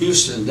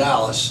 Houston,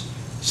 Dallas,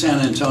 San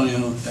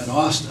Antonio, and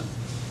Austin,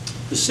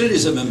 the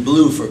cities have been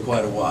blue for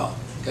quite a while,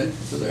 okay?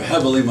 So they're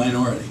heavily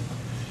minority.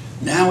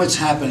 Now what's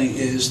happening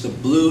is the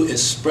blue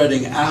is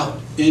spreading out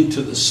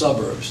into the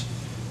suburbs.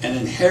 And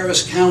in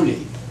Harris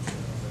County,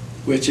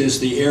 which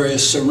is the area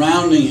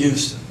surrounding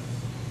Houston,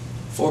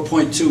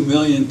 4.2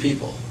 million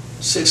people,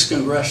 6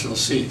 congressional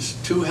seats,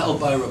 2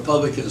 held by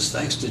Republicans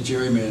thanks to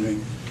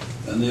gerrymandering,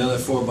 and the other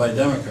 4 by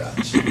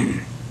Democrats.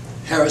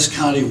 Harris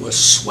County was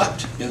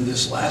swept in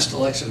this last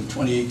election in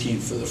 2018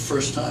 for the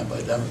first time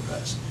by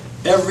Democrats.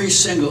 Every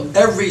single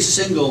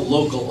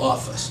local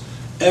office,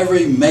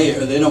 every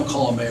mayor, they don't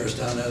call them mayors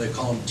down there, they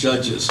call them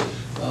judges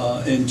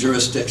in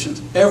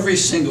jurisdictions. Every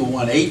single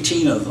one,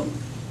 18 of them,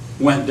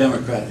 went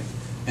Democratic.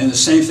 And the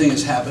same thing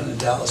has happened in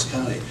Dallas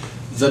County.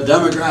 The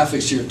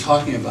demographics you're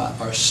talking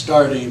about are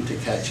starting to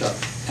catch up.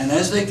 And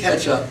as they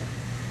catch up,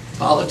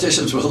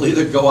 politicians will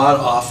either go out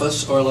of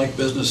office or, like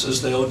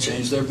businesses, they'll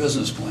change their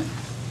business plan.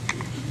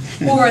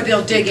 Or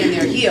they'll dig in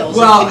their heels.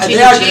 Well, and they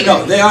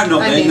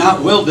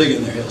will dig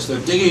in their heels. They're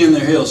digging in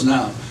their heels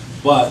now.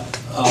 But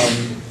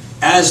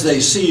as they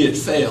see it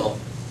fail,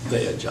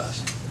 they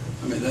adjust.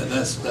 I mean,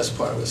 that's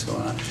part of what's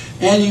going on.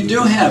 And you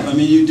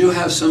do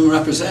have some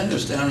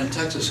representatives down in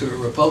Texas who are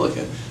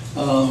Republican,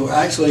 who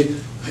actually,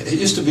 it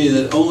used to be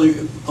that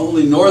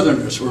only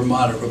Northerners were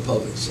moderate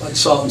Republicans, like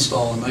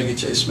Saltonstall and Maggie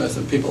J. Smith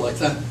and people like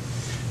that.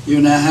 We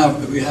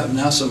have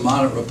now some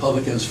moderate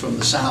Republicans from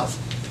the South,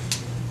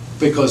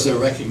 because they're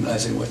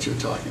recognizing what you're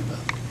talking about.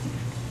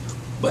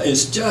 But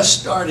it's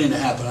just starting to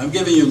happen. I'm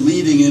giving you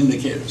leading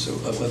indicators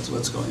of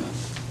what's going on.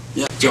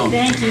 Yeah, Joan.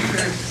 Thank you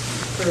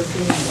for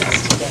being with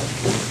us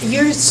today.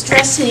 You're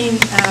stressing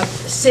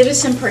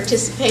citizen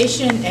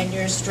participation, and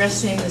you're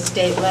stressing the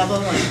state level,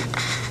 and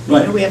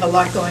right. We have a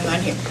lot going on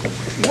here.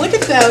 What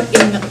about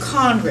in the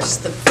Congress,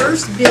 the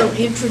first bill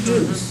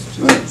introduced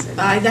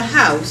by the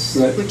House,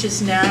 which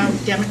is now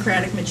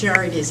Democratic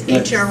majority, is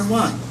H.R.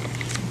 1.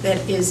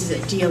 That is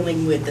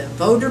dealing with the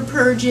voter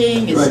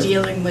purging, is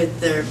dealing with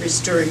the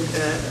restoring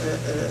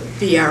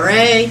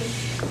VRA,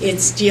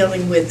 it's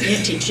dealing with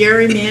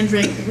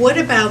anti-gerrymandering. What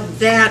about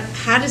that?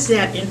 How does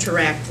that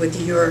interact with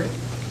your?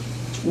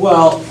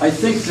 Well, I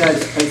think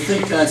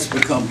that's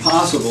become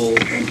possible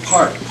in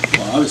part.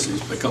 Well, obviously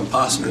it's become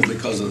possible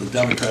because of the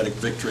Democratic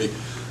victory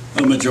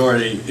a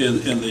majority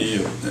in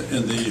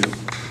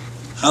the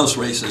House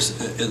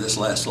races in this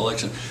last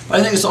election. But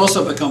I think it's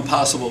also become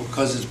possible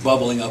because it's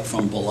bubbling up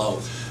from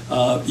below.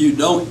 You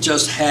don't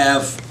just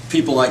have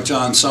people like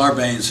John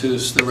Sarbanes,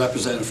 who's the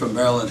representative from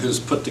Maryland, who's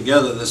put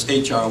together this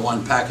H.R.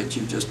 1 package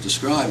you just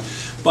described,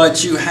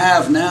 but you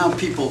have now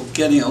people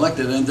getting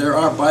elected, and there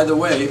are, by the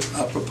way,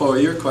 apropos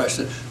of your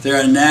question,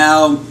 there are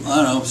now,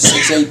 I don't know,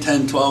 6, 8,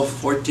 10, 12,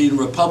 14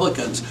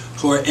 Republicans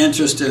who are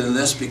interested in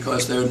this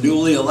because they're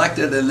newly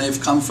elected and they've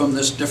come from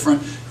this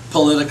different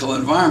political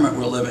environment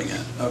we're living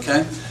in,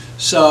 okay?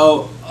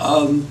 So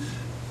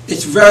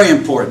it's very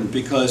important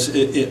because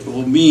it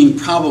will mean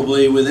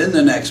probably within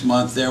the next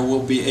month there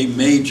will be a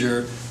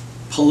major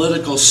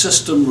political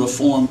system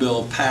reform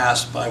bill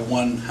passed by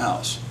one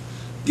House.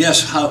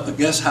 Guess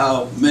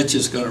how Mitch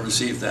is going to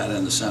receive that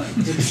in the Senate.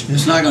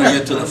 It's not going to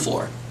get to the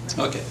floor.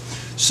 Okay.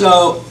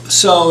 So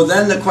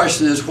then the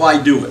question is,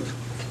 why do it?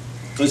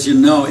 Because I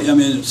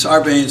mean,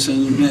 Sarbanes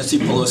and Nancy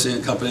Pelosi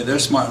and company, they're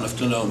smart enough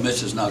to know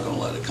Mitch is not going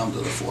to let it come to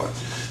the floor.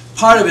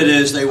 Part of it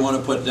is they want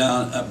to put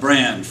down a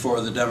brand for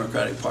the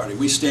Democratic Party.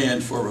 We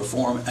stand for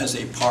reform as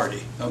a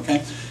party,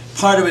 okay?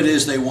 Part of it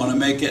is they want to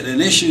make it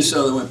an issue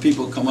so that when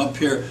people come up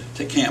here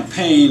to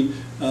campaign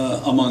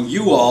among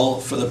you all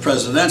for the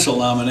presidential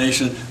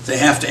nomination, they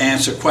have to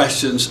answer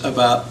questions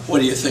about what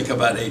do you think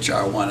about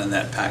H.R. 1 in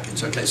that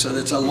package, okay? So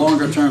it's a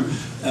longer term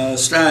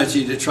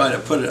strategy to try to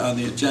put it on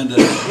the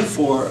agenda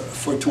for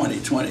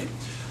 2020.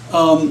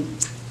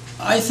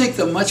 I think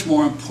the much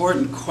more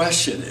important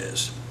question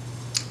is,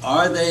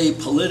 are they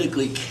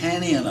politically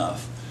canny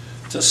enough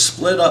to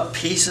split up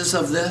pieces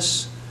of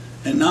this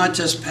and not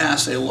just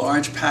pass a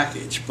large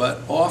package, but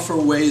offer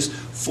ways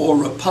for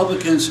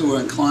Republicans who are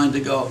inclined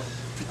to go,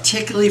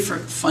 particularly for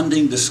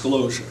funding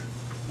disclosure?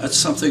 That's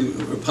something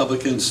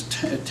Republicans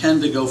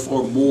tend to go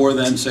for more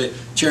than, say,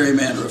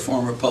 gerrymander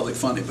reform or public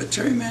funding. But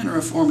gerrymander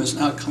reform is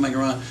now coming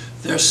around.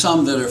 There are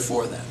some that are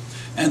for that.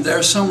 And there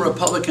are some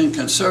Republican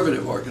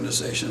conservative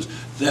organizations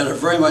that are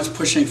very much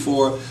pushing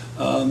for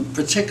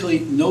particularly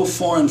no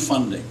foreign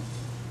funding.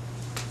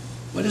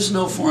 What does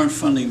no foreign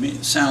funding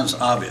mean? Sounds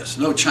obvious.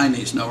 No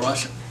Chinese, no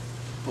Russian.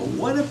 But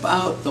what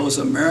about those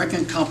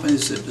American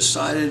companies that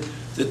decided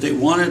that they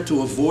wanted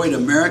to avoid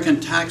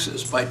American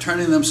taxes by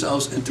turning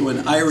themselves into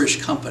an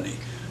Irish company?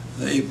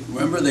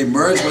 Remember, they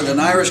merged with an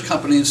Irish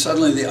company, and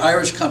suddenly the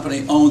Irish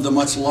company owned the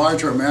much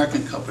larger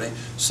American company,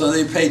 so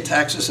they paid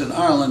taxes in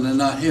Ireland and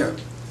not here.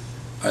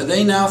 Are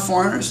they now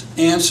foreigners?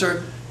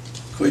 Answer,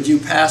 could you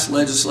pass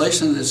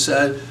legislation that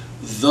said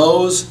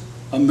those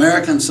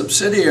American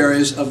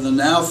subsidiaries of the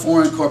now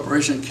foreign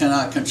corporation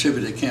cannot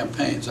contribute to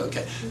campaigns?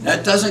 Okay,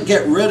 that doesn't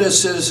get rid of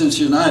Citizens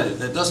United.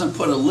 That doesn't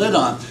put a lid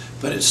on,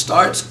 but it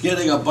starts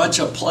getting a bunch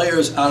of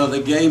players out of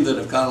the game that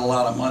have got a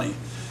lot of money.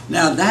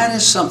 Now that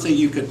is something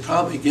you could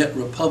probably get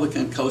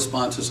Republican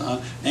co-sponsors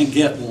on and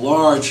get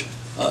large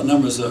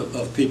numbers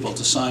of people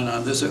to sign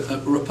on. There's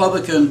a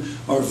Republican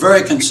or a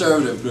very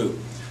conservative group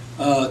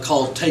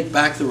called Take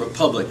Back the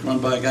Republic, run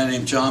by a guy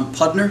named John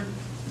Pudner.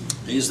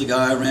 He's the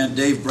guy who ran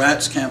Dave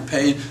Bratt's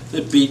campaign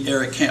that beat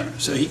Eric Cantor.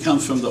 So he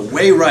comes from the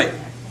way right.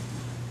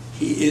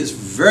 He is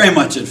very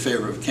much in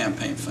favor of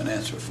campaign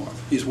finance reform.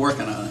 He's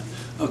working on it.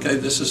 Okay,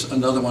 this is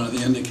another one of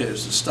the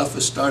indicators. The stuff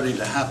is starting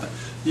to happen.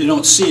 You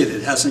don't see it.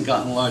 It hasn't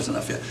gotten large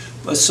enough yet.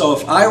 But so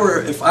if I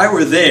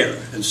were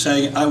there and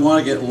saying I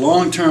want to get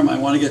long term, I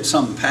want to get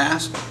something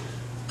passed,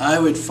 I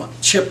would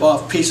chip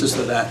off pieces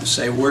of that and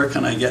say, where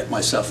can I get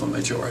myself a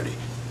majority?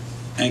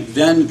 And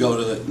then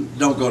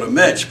don't go to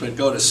Mitch, but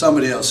go to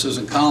somebody else,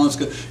 Susan Collins,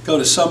 go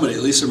to somebody,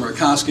 Lisa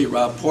Murkowski,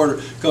 Rob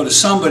Porter, go to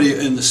somebody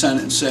in the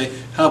Senate and say,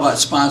 how about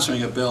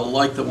sponsoring a bill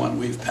like the one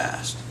we've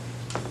passed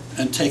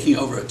and taking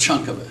over a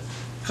chunk of it?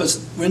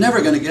 Because we're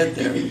never going to get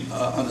there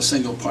on a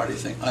single party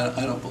thing.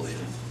 I don't believe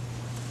it.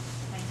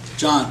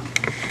 John.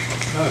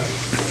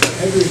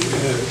 Hedrick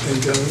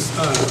and John,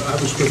 I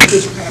was with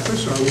Chris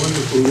Pappas, our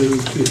wonderful new,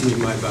 excuse me,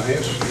 my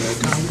bias,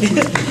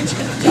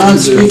 congressman. John,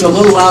 speak a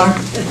little louder.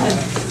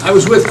 I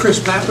was with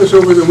Chris Pappas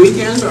over the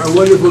weekend, our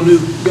wonderful new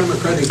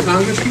Democratic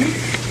congressman,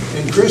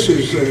 and Chris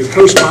is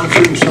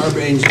co-sponsoring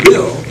Sarbanes'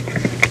 bill.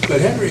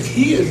 But Hedrick,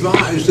 he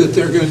advised that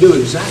they're going to do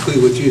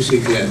exactly what you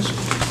suggest.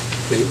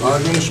 They are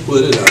going to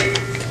split it up.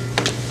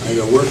 And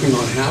they're working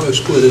on how to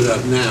split it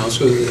up now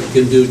so that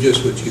they can do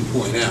just what you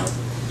point out.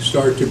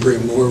 Start to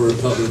bring more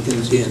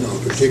Republicans in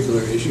on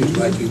particular issues,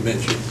 like you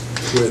mentioned,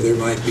 where there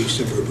might be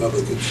some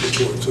Republican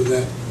support. So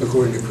that,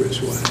 according to Chris,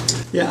 will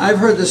happen. Yeah, I've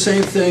heard the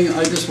same thing.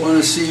 I just want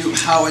to see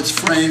how it's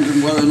framed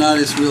and whether or not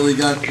it's really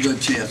got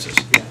good chances.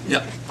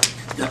 Yeah,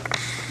 yeah,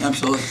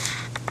 absolutely.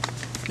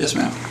 Yes,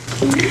 ma'am.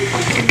 Can you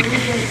talk a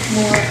little bit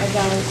more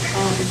about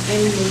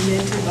any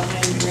momentum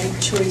behind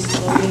ranked choice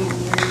voting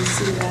and where you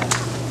see that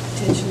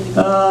potentially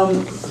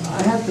going?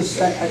 I have to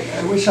say,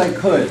 I wish I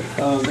could.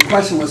 The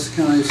question was,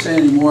 can I say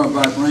any more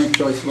about ranked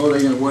choice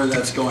voting and where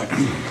that's going?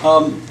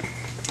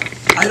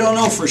 I don't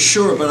know for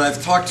sure, but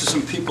I've talked to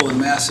some people in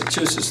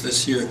Massachusetts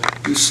this year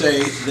who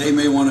say they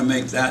may want to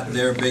make that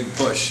their big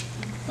push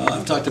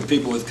I've talked to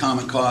people with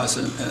Common Cause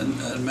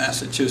in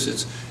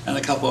Massachusetts, and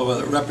a couple of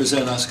other,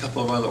 represent us, a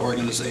couple of other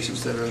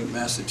organizations that are in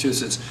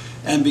Massachusetts.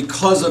 And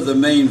because of the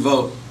Maine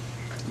vote,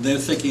 they're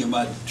thinking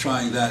about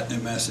trying that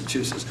in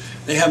Massachusetts.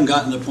 They haven't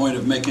gotten to the point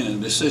of making a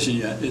decision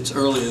yet. It's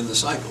early in the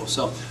cycle,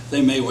 so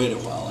they may wait a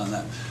while on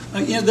that.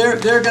 You know, there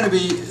are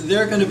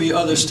going to be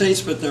other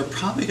states, but there are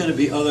probably going to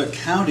be other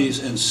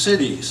counties and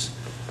cities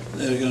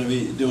that are going to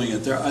be doing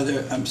it.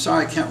 I'm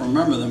sorry, I can't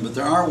remember them, but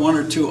there are one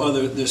or two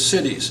other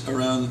cities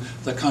around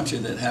the country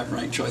that have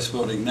ranked choice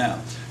voting now.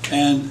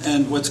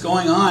 And what's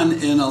going on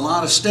in a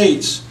lot of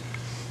states,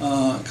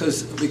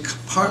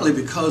 partly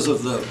because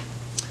of the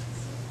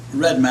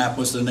red map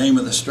was the name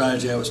of the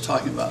strategy I was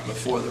talking about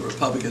before, the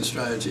Republican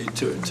strategy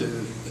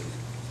to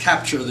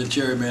capture the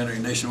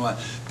gerrymandering nationwide.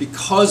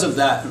 Because of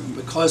that,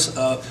 because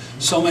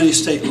so many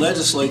state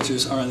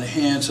legislatures are in the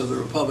hands of the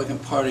Republican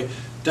Party,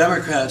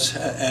 Democrats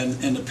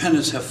and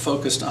independents have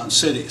focused on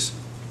cities.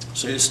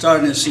 So you're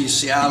starting to see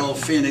Seattle,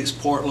 Phoenix,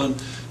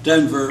 Portland,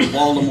 Denver,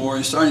 Baltimore,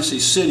 you're starting to see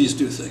cities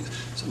do things.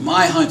 So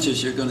my hunch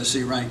is you're going to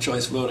see ranked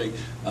choice voting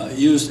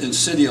used in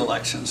city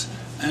elections,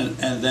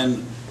 and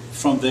then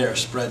from there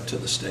spread to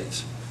the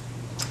states.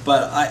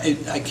 But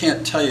I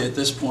can't tell you at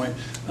this point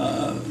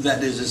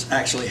that is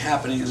actually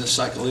happening in this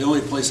cycle. The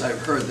only place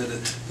I've heard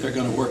that they're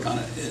going to work on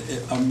it,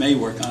 or may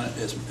work on it,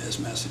 is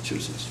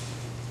Massachusetts.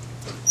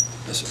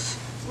 Yes, sir.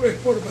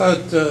 Rick, what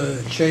about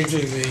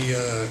changing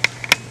the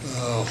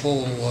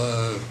whole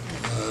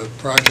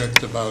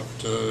project about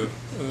the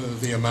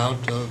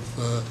amount of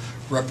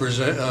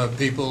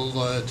people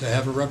to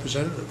have a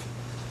representative?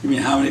 You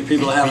mean how many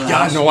people have in the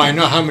House? No, I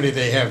know how many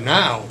they have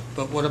now,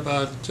 but what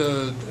about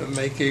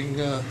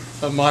making a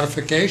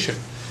modification?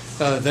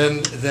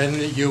 Then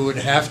you would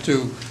have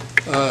to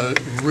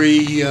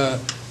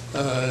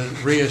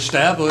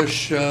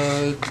reestablish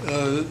a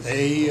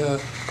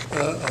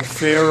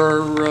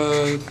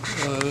fairer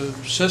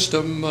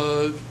system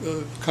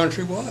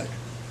countrywide.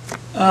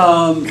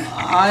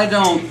 I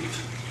don't.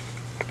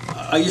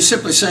 Are you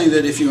simply saying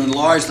that if you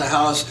enlarge the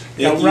House?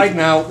 Yeah, right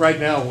now, what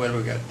do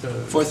we got?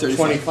 435.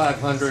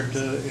 2,500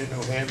 in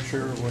New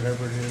Hampshire, or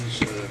whatever it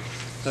is,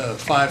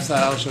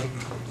 5,000.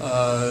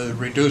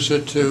 Reduce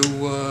it to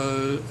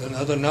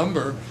another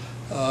number,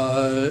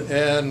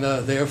 and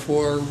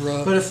therefore.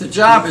 But if the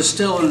job is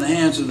still in the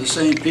hands of the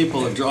same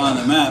people of drawing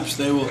the maps,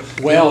 they will.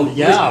 Well,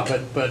 yeah,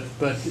 but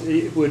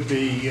it would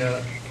be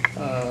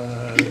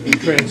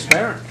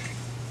transparent.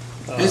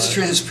 It's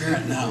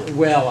transparent now.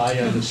 Well, I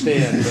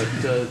understand,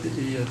 but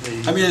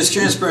I mean, it's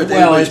transparent.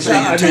 Well, it's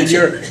not, I mean,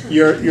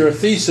 your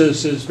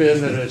thesis has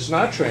been that it's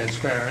not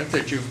transparent,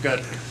 that you've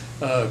got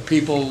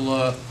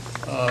people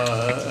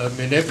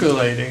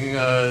manipulating,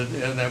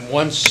 and then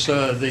once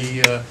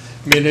the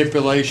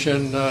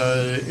manipulation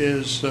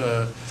is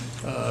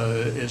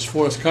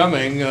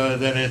forthcoming,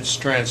 then it's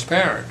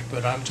transparent.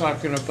 But I'm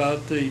talking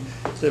about the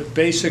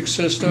basic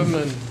system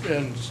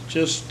and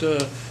just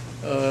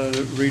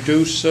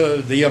reduce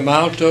the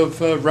amount of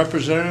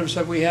representatives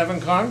that we have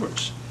in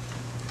Congress.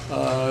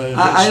 So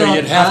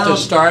you'd have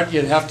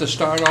to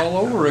start all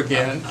over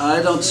again.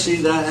 I don't see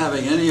that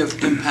having any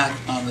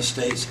impact on the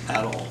states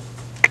at all.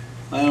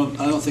 I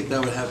don't think that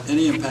would have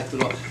any impact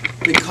at all,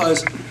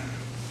 because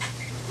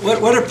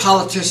what are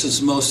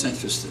politicians most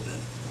interested in?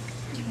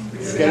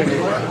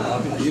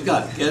 You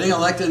got it. Getting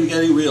elected and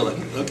getting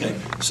reelected. Okay.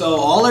 So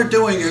all they're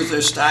doing is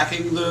they're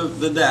stacking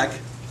the deck.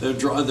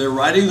 They're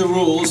writing the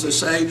rules. They're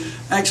saying,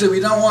 actually, we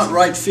don't want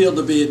right field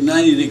to be at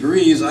 90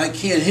 degrees. I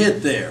can't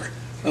hit there.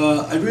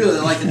 I'd really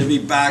like it to be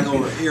back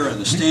over here in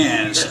the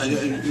stands.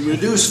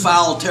 Reduce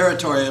foul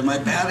territory and my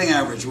batting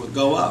average would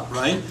go up,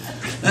 right?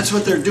 That's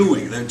what they're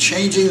doing. They're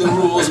changing the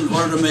rules in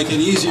order to make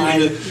it easier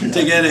to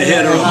get a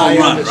hit or a home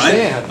run,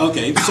 right?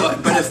 Okay, so,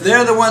 but if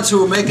they're the ones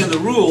who are making the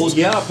rules,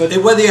 yeah, but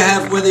whether you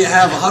have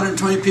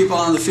 120 people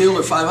on the field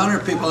or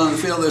 500 people on the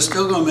field, they're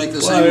still going to make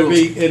the same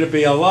rules. It'd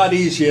be a lot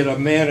easier to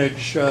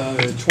manage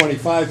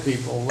 25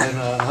 people than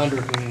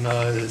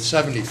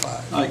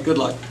 175. All right, good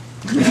luck.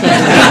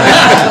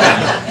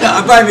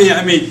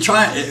 I mean,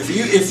 try if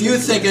you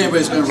think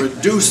anybody's going to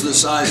reduce the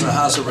size of the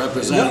House of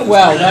Representatives.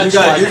 Well, that's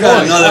you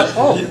got another.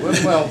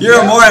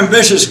 You're a more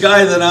ambitious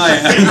guy than I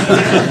am.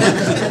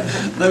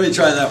 Let me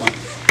try that one.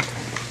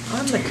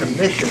 On the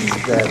commissions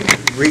that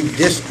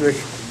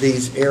redistrict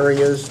these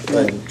areas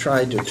and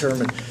try to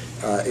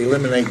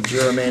eliminate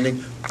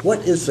gerrymandering,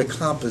 what is the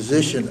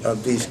composition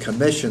of these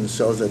commissions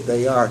so that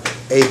they are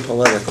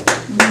apolitical?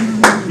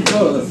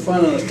 Go to the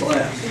front of the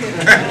class.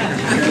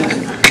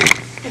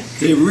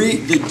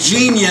 The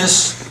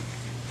genius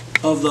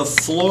of the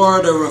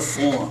Florida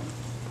reform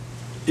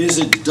is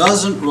it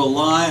doesn't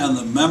rely on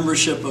the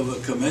membership of a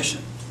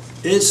commission.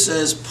 It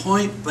says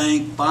point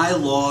blank by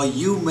law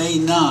you may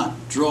not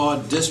draw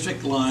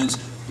district lines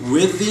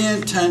with the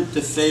intent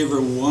to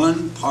favor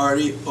one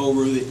party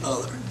over the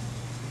other.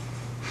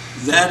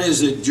 That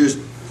is a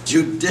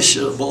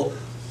judiciable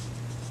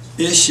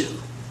issue.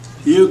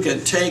 You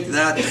can take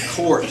that to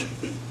court,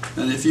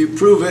 and if you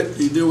prove it,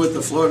 you do what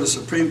the Florida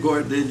Supreme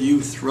Court did,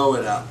 you throw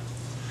it out.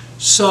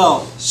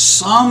 So,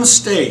 some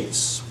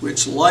states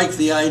which like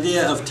the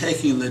idea of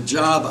taking the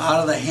job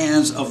out of the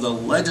hands of the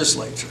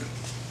legislature,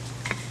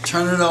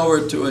 turn it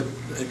over to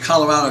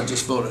Colorado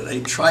just voted, a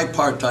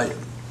tripartite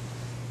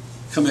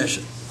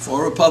commission,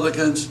 4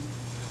 Republicans,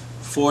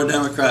 4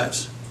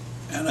 Democrats,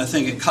 and I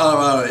think in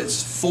Colorado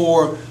it's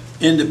 4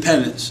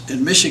 independents.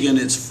 In Michigan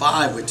it's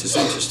 5, which is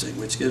interesting,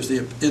 which gives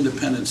the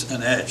independents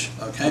an edge,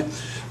 okay?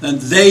 And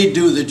they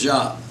do the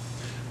job.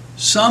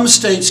 Some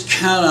states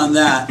count on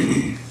that,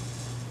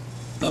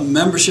 the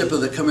membership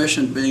of the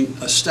commission being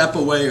a step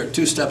away or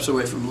 2 steps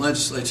away from the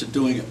legislature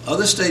doing it.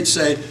 Other states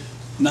say,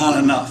 not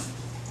enough.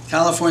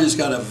 California's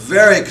got a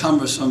very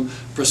cumbersome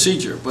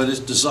procedure, but it's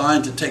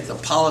designed to take the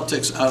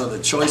politics out of the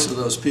choice of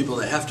those people.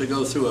 They have to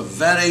go through a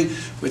vetting,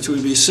 which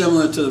would be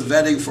similar to the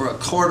vetting for a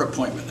court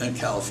appointment in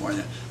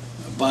California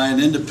by an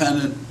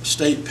independent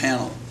state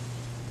panel.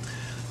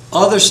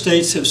 Other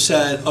states have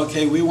said,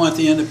 okay, we want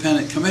the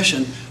independent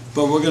commission,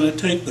 but we're going to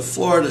take the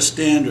Florida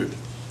standard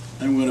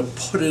and we're going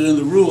to put it in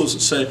the rules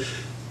and say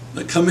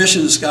the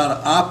commission's got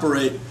to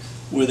operate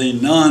with a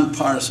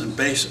nonpartisan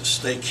basis.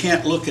 They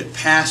can't look at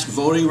past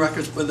voting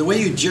records, but the way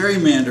you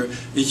gerrymander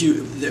is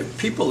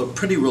people are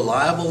pretty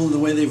reliable in the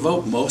way they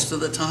vote most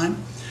of the time.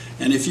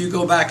 And if you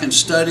go back and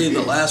study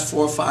the last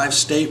 4 or 5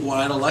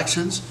 statewide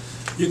elections,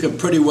 you can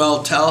pretty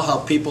well tell how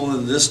people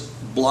in this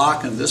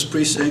block and this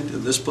precinct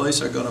and this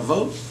place are going to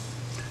vote.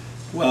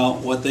 Well,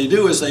 what they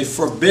do is they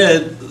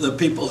forbid the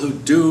people who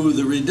do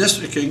the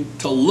redistricting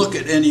to look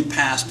at any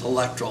past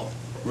electoral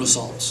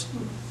results.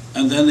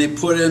 And then they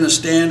put in a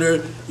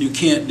standard, you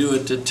can't do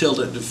it to tilt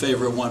it in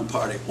favor of one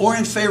party or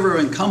in favor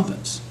of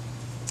incumbents.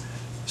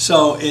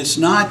 So it's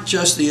not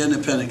just the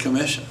independent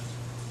commission.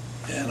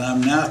 And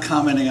I'm not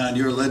commenting on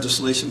your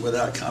legislation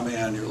without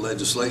commenting on your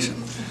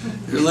legislation.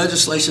 Your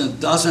legislation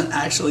doesn't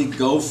actually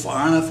go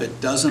far enough. It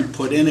doesn't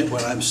put in it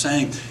what I'm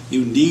saying.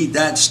 You need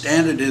that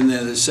standard in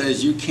there that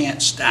says you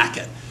can't stack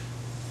it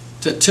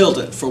to tilt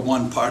it for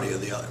one party or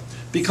the other.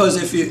 Because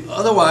if you,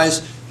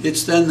 otherwise,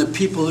 it's then the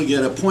people who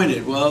get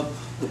appointed. Well,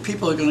 the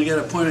people who are going to get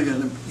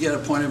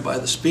appointed by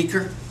the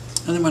Speaker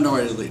and the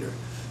Minority Leader,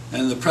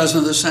 and the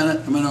President of the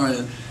Senate, the Minority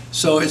Leader.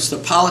 So it's the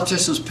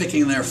politicians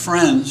picking their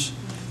friends.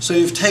 So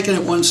you've taken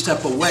it one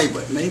step away,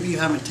 but maybe you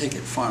haven't taken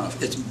it far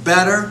enough. It's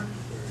better,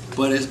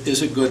 but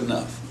is it good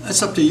enough?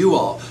 That's up to you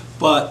all.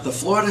 But the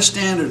Florida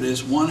standard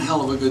is one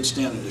hell of a good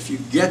standard. If you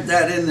get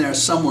that in there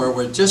somewhere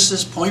where just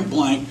this point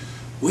blank,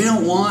 we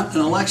don't want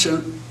an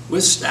election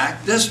with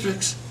stacked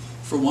districts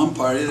for one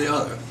party or the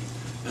other.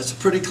 That's a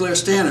pretty clear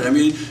standard. I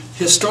mean,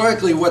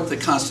 historically what the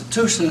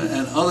Constitution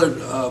and other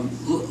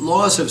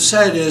laws have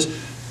said is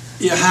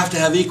you have to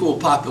have equal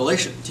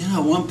population. Do you know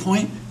at one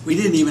point we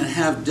didn't even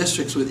have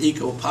districts with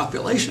equal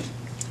population.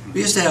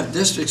 We used to have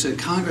districts in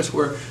Congress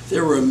where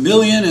there were 1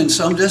 million in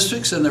some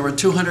districts and there were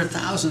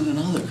 200,000 in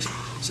others.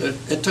 So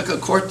it took a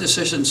court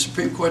decision,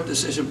 Supreme Court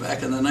decision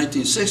back in the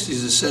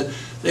 1960s that said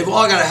they've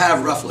all got to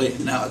have roughly,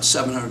 now it's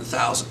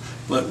 700,000,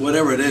 but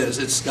whatever it is,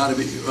 it's got to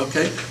be,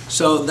 okay?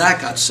 So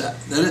that got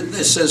set. Then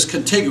it says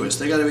contiguous,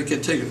 they got to be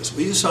contiguous.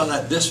 Well, you saw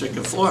that district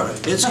in Florida,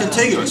 it's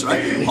contiguous,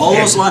 right? All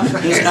those lines,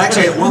 there's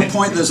actually at one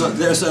point there's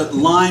a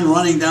line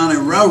running down a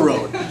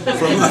railroad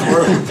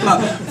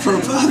for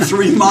about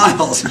 3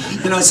 miles,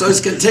 you know, so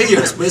it's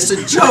contiguous, but it's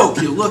a joke,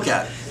 you look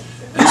at it.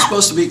 And it's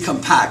supposed to be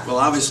compact, well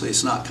obviously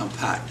it's not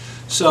compact.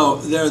 So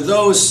there are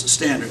those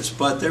standards,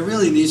 but there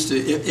really needs to,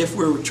 if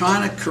we're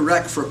trying to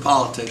correct for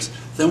politics,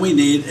 then we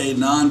need a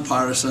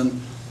nonpartisan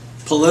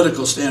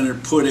political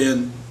standard put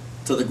in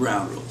to the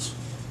ground rules.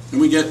 And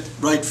we get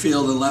right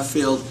field and left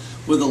field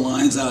with the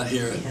lines out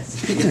here. Yes.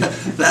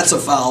 That's a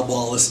foul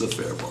ball, this is a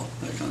fair ball,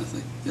 that kind of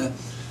thing. Yeah.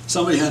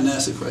 Somebody hadn't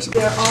asked a question.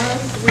 There are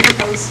 3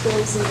 high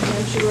schools in the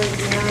country right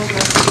now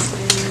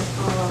representing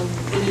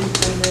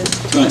independent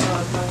to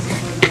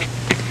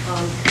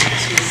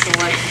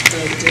select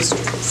the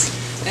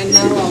districts. And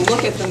now I'll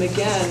look at them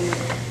again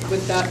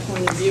with that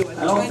point of view.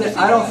 I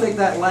don't think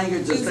that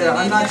language is there.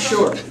 I'm not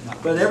sure.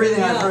 But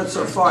everything I've heard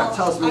so far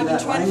tells me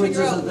that language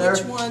isn't there.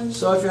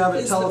 So if you have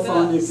a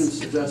telephone, you can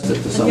suggest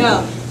it to someone.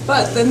 Yeah,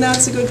 but then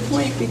that's a good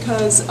point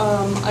because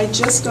I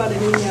just got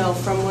an email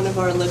from one of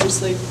our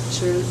legislators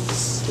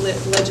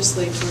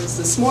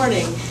this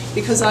morning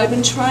because I've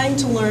been trying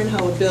to learn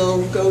how a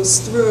bill goes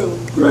through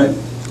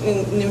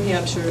in New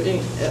Hampshire,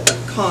 in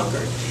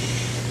Concord.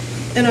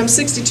 And I'm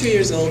 62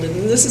 years old,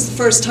 and this is the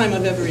first time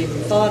I've ever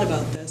even thought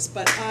about this,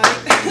 but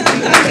and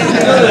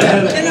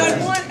I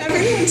want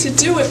everyone to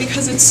do it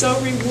because it's so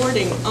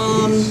rewarding.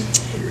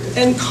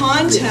 And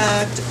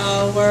contact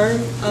our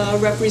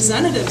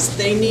representatives.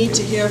 They need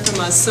to hear from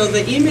us. So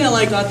the email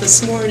I got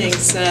this morning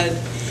said,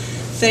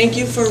 "Thank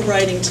you for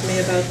writing to me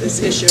about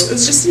this issue." It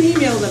was just an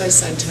email that I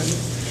sent him.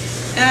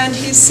 And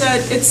he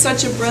said, "It's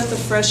such a breath of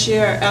fresh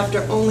air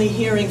after only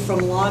hearing from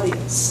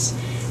lobbyists."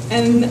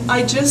 And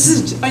I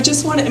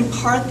just want to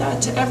impart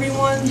that to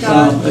everyone.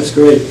 That that's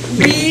great.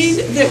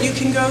 Read that you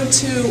can go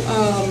to,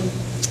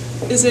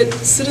 is it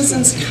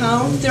Citizens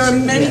Count? There are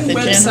many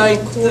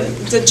websites,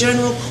 the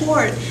General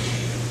Court.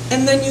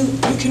 And then you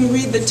can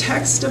read the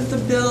text of the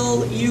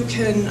bill, you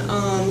can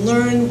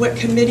learn what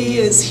committee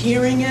is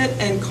hearing it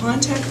and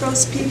contact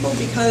those people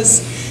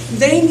because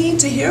they need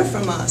to hear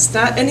from us.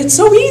 And it's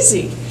so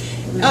easy.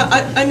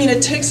 I mean,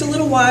 it takes a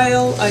little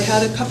while. I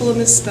had a couple of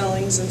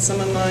misspellings in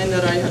some of mine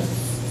that I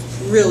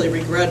have really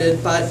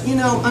regretted, but you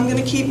know, I'm going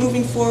to keep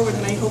moving forward,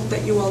 and I hope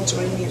that you all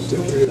join me in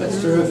doing it. That's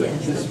terrific.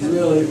 It's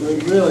really,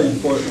 really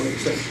important what you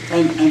say.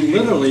 And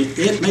literally,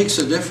 it makes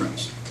a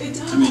difference. It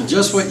does. I mean,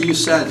 just what you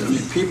said. I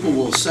mean, people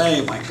will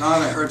say, "My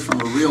God, I heard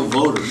from a real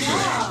voter today."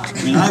 I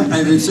mean,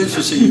 it's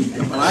interesting,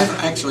 but I've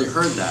actually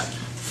heard that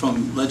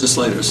from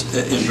legislators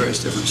in various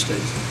different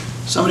states.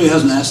 Somebody who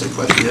hasn't asked a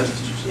question yet.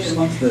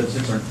 Amongst the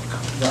different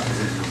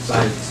references you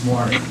cited this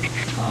morning,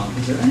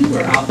 is there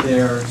anywhere out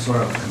there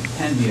sort of a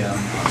compendium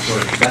of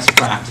sort of best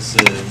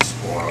practices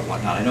or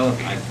whatnot? I know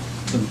I've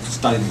been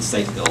studying the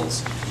state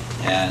bills,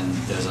 and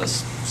there's an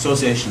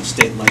association of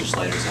state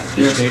legislators that has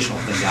an educational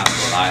thing out in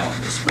Rhode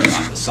Island this spring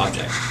on the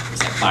subject.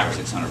 It's like $500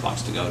 or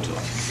 $600 to go to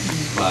it.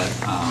 But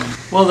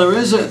well,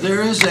 there's a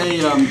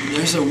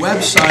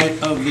website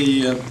of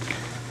the.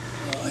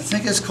 I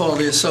think it's called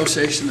the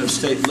Association of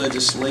State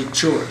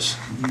Legislatures.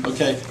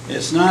 Okay,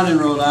 it's not in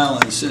Rhode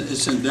Island.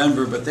 It's in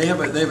Denver, but they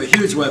have a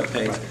huge web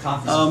page.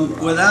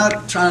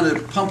 Without trying to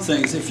pump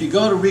things, if you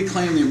go to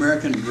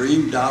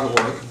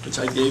reclaimtheamericandream.org, which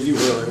I gave you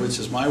earlier, which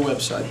is my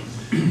website,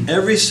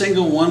 every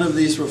single one of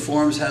these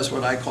reforms has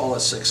what I call a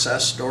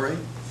success story.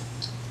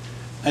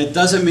 It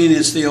doesn't mean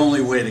it's the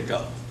only way to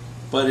go,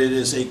 but it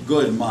is a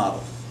good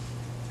model.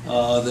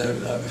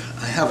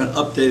 I haven't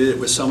updated it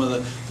with some of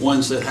the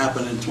ones that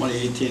happened in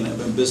 2018. I've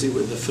been busy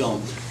with the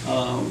film.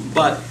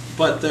 But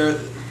there,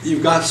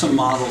 you've got some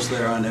models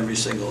there on every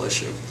single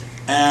issue.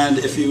 And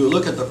if you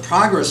look at the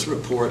progress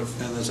report,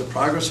 and there's a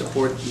progress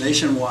report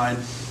nationwide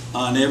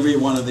on every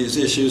one of these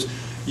issues,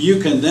 you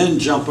can then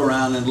jump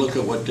around and look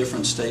at what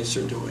different states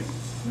are doing.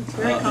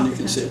 And you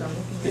can see it.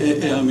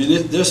 I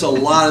mean, there's a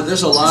lot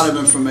of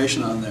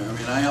information on there. I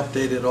mean, I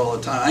update it all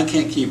the time. I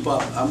can't keep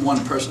up. I'm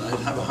one person. I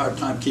have a hard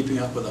time keeping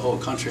up with the whole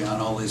country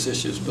on all these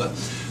issues. But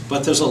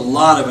there's a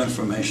lot of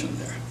information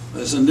there.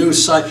 There's a new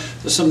site.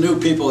 There's some new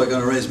people that are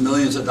going to raise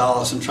millions of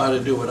dollars and try to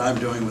do what I'm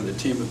doing with a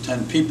team of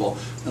 10 people,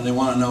 and they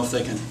want to know if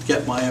they can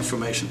get my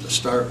information to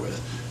start with.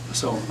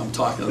 So I'm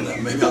talking to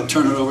them. Maybe I'll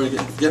turn it over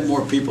to get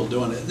more people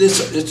doing it.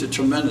 It's a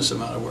tremendous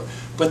amount of work.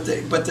 But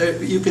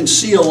you can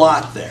see a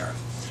lot there.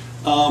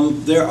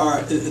 There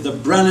are the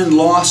Brennan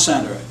Law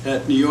Center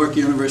at New York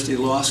University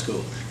Law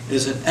School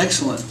is an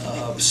excellent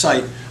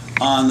site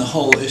on the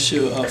whole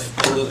issue of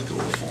political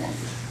reform.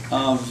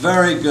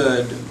 Very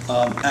good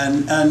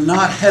and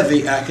not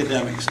heavy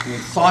academics. I mean,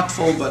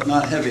 thoughtful but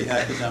not heavy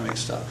academic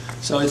stuff.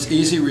 So it's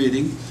easy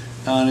reading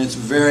and it's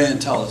very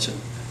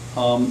intelligent.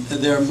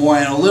 They're more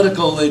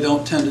analytical. They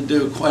don't tend to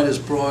do quite as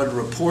broad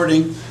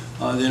reporting.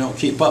 They don't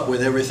keep up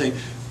with everything,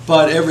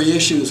 but every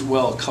issue is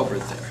well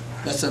covered there.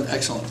 That's an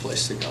excellent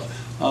place to go.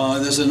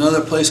 There's another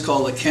place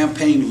called the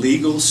Campaign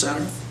Legal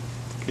Center.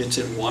 It's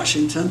in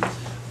Washington,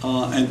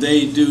 and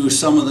they do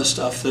some of the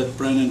stuff that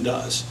Brennan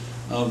does.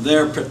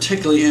 They're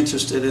particularly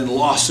interested in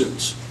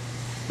lawsuits.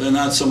 They're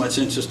not so much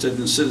interested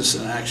in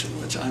citizen action,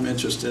 which I'm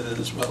interested in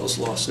as well as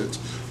lawsuits,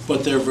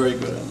 but they're very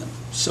good on them.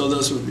 So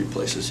those would be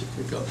places you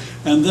could go.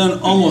 And then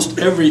almost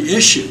every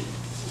issue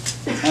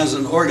has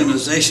an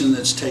organization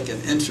that's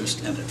taken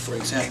interest in it. For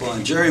example,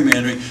 on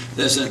gerrymandering,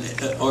 there's an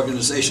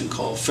organization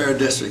called Fair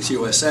Districts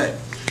USA.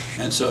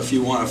 And so if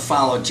you want to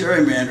follow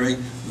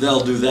gerrymandering,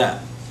 they'll do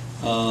that.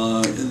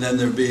 And then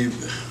there'll be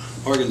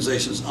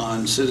organizations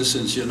on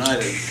Citizens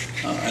United,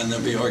 and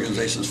there'll be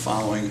organizations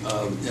following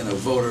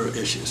voter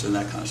issues and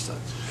that kind of stuff.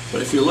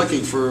 But if you're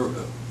looking for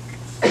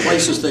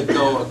places that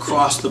go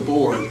across the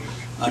board,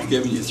 I've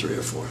given you 3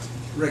 or 4.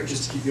 Rick,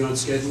 just to keep you on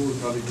schedule, we'll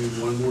probably do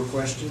one more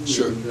question.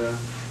 Sure. And,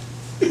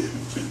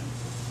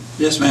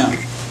 yes, ma'am.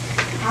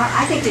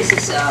 I think this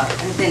has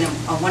been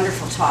a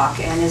wonderful talk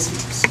and is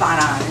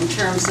spot on in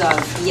terms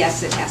of,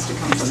 yes, it has to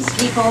come from the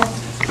people.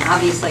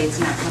 Obviously, it's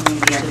not coming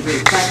the other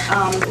route.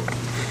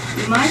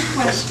 But my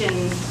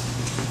question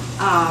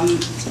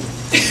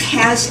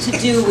has to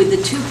do with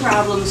the 2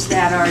 problems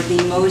that are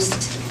the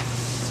most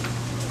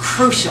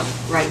crucial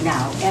right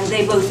now, and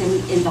they both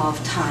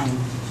involve time,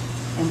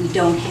 and we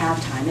don't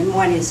have time. And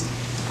one is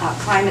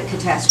climate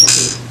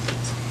catastrophe,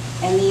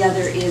 and the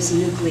other is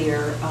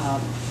nuclear,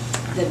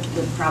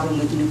 the problem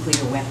with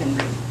nuclear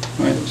weaponry,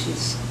 right, which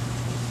is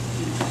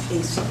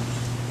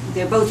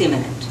they're both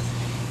imminent.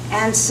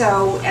 And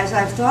so, as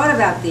I've thought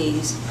about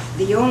these,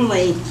 the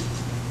only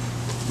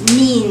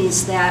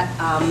means that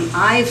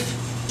I've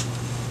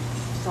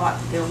thought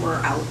there were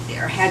out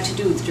there had to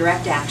do with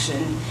direct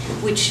action,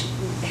 which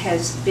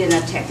has been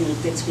a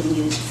technique that's been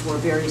used for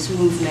various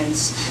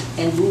movements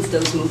and moved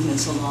those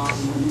movements along,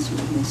 women's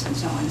movements and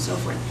so on and so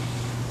forth.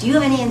 Do you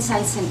have any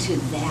insights into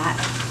that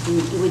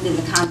within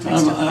the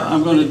context of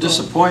I'm going to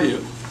disappoint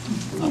you.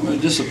 I'm going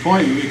to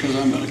disappoint you because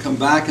I'm going to come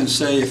back and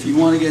say if you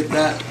want to get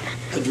that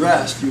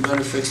addressed, you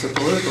better fix the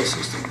political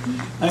system.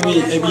 I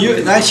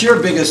mean, that's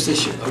your biggest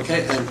issue,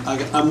 okay? And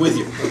I'm with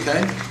you,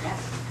 okay?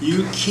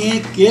 You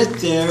can't get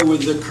there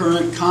with the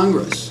current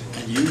Congress,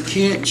 and you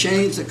can't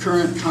change the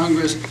current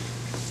Congress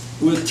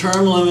with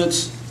term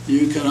limits.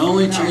 You can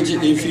only change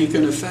it if you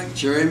can affect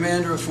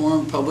gerrymander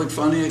reform, public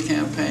funding of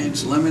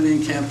campaigns,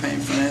 limiting campaign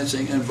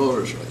financing, and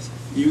voters' rights.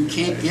 You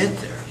can't get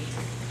there.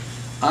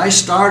 I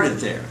started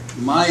there.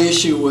 My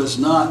issue was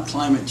not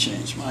climate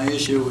change. My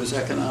issue was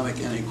economic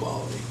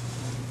inequality.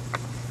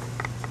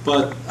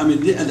 But, I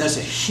mean, and that's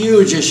a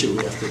huge issue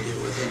we have to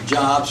deal with, and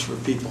jobs for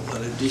people,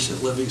 and a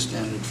decent living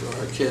standard for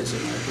our kids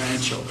and our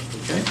grandchildren,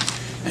 okay?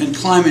 And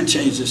climate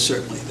change is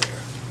certainly there.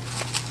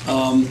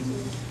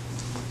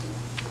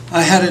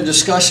 I had a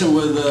discussion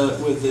with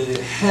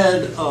the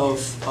head of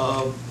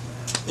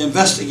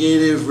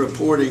investigative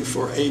reporting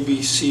for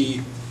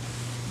ABC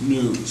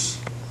News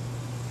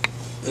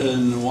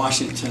in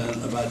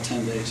Washington about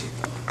 10 days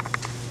ago.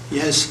 He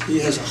has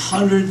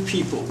 100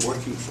 people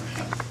working for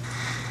him.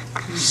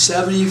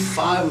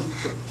 75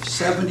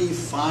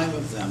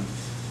 of them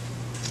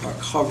are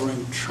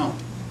covering Trump.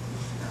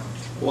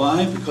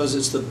 Why? Because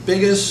it's the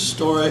biggest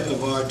story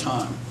of our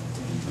time.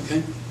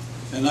 Okay?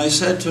 And I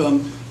said to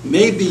him,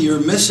 maybe you're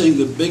missing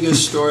the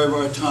biggest story of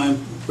our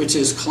time, which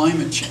is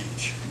climate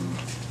change.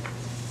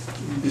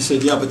 He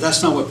said, yeah, but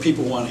that's not what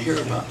people want to hear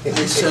about.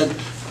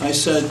 I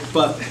said,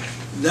 but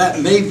that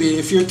may be,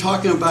 if you're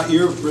talking about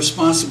your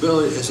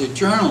responsibility as a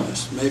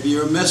journalist, maybe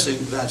you're missing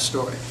that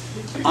story.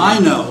 I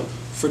know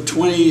for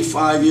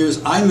 25 years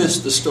I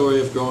missed the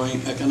story of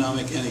growing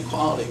economic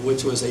inequality,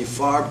 which was a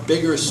far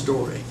bigger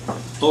story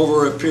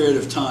over a period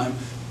of time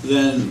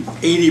than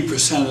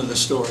 80% of the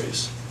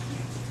stories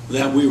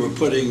that we were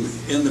putting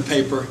in the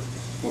paper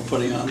or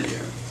putting on the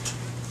air.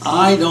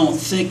 I don't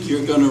think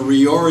you're going to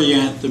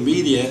reorient the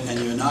media,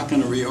 and you're not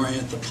going to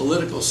reorient the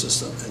political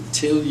system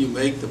until you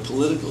make the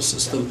political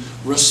system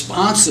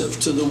responsive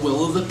to the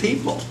will of the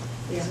people.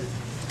 Yeah.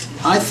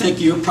 I think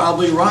you're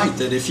probably right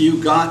that if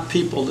you got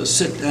people to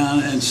sit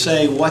down and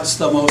say what's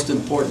the most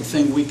important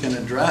thing we can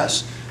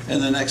address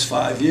in the next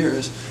 5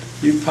 years,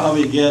 you'd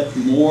probably get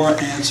more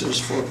answers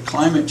for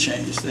climate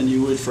change than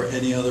you would for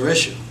any other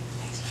issue.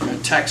 If you're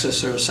in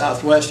Texas or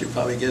Southwest, you'd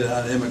probably get it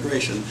out of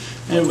immigration,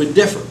 and it would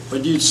differ,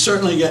 but you'd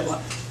certainly get.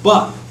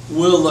 But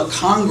will the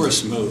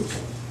Congress move?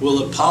 Will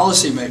the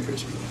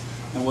policymakers move?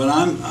 And what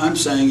I'm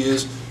saying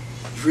is,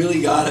 you've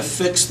really got to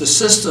fix the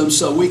system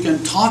so we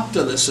can talk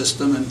to the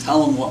system and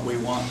tell them what we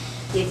want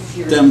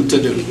them to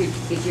do.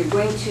 If you're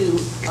going to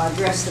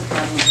address the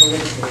problem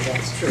politically,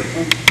 that's true.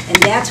 And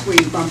that's where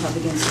you bump up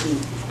against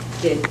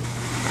the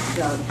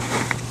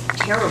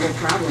terrible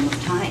problem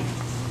of time.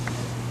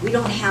 We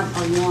don't have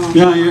a long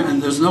Yeah,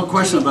 and there's no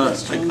question about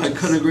it. I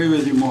couldn't agree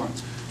with you more.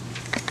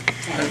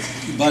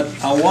 But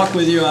I'll walk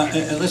with you,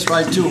 and let's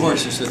ride 2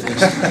 horses at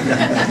least.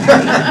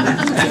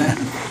 Okay?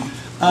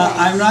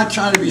 I'm not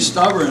trying to be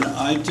stubborn.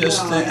 I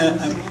just,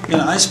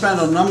 I spent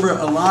a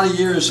lot of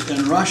years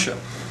in Russia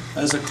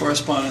as a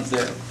correspondent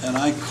there, and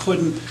I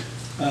couldn't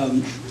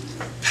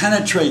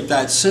penetrate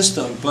that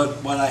system,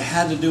 but what I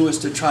had to do was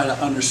to try to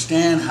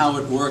understand how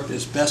it worked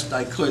as best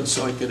I could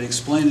so I could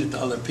explain it to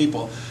other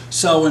people.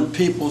 So when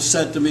people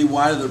said to me,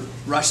 why do the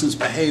Russians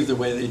behave the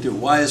way they do?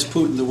 Why is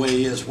Putin the way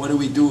he is? What do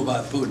we do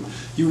about Putin?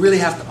 You really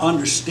have to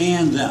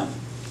understand them.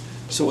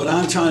 So what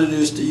I'm trying to do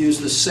is to use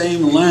the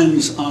same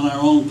lens on our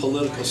own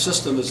political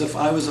system as if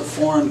I was a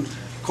foreign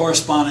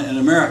correspondent in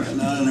America,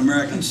 not an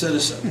American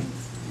citizen.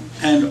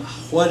 And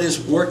what is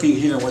working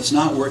here, what's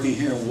not working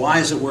here, why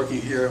is it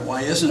working here, and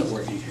why isn't it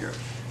working here?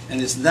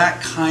 And it's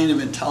that kind of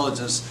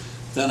intelligence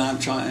that I'm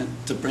trying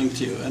to bring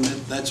to you, and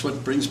that's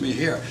what brings me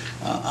here.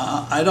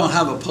 I don't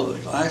have a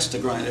political axe to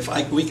grind. If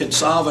we could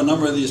solve a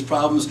number of these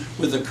problems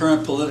with the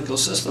current political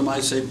system,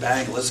 I'd say,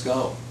 bang, let's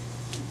go.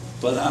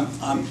 But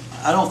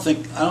I don't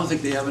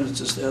think the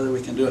evidence is there that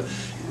we can do it.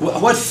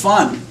 What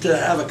fun to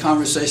have a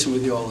conversation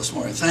with you all this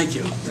morning. Thank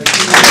you.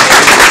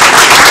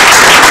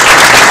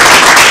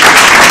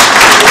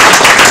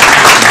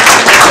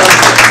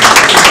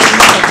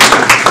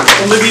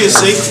 Olivia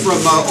Zink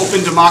from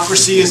Open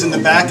Democracy is in the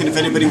back, and if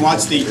anybody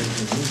wants the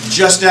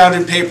just out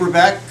in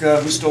paperback,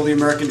 Who Stole the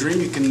American Dream,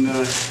 you can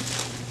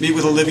meet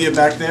with Olivia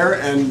back there,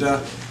 and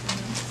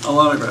I'll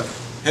autograph it.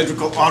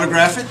 Hedrick will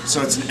autograph it,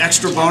 so it's an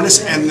extra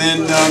bonus, and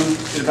then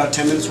in about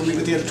 10 minutes we'll meet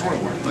with the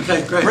editorial board.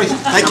 Okay, great. Great,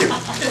 thank you.